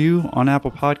awesome review on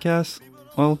Apple Podcasts,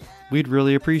 well, we'd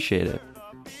really appreciate it.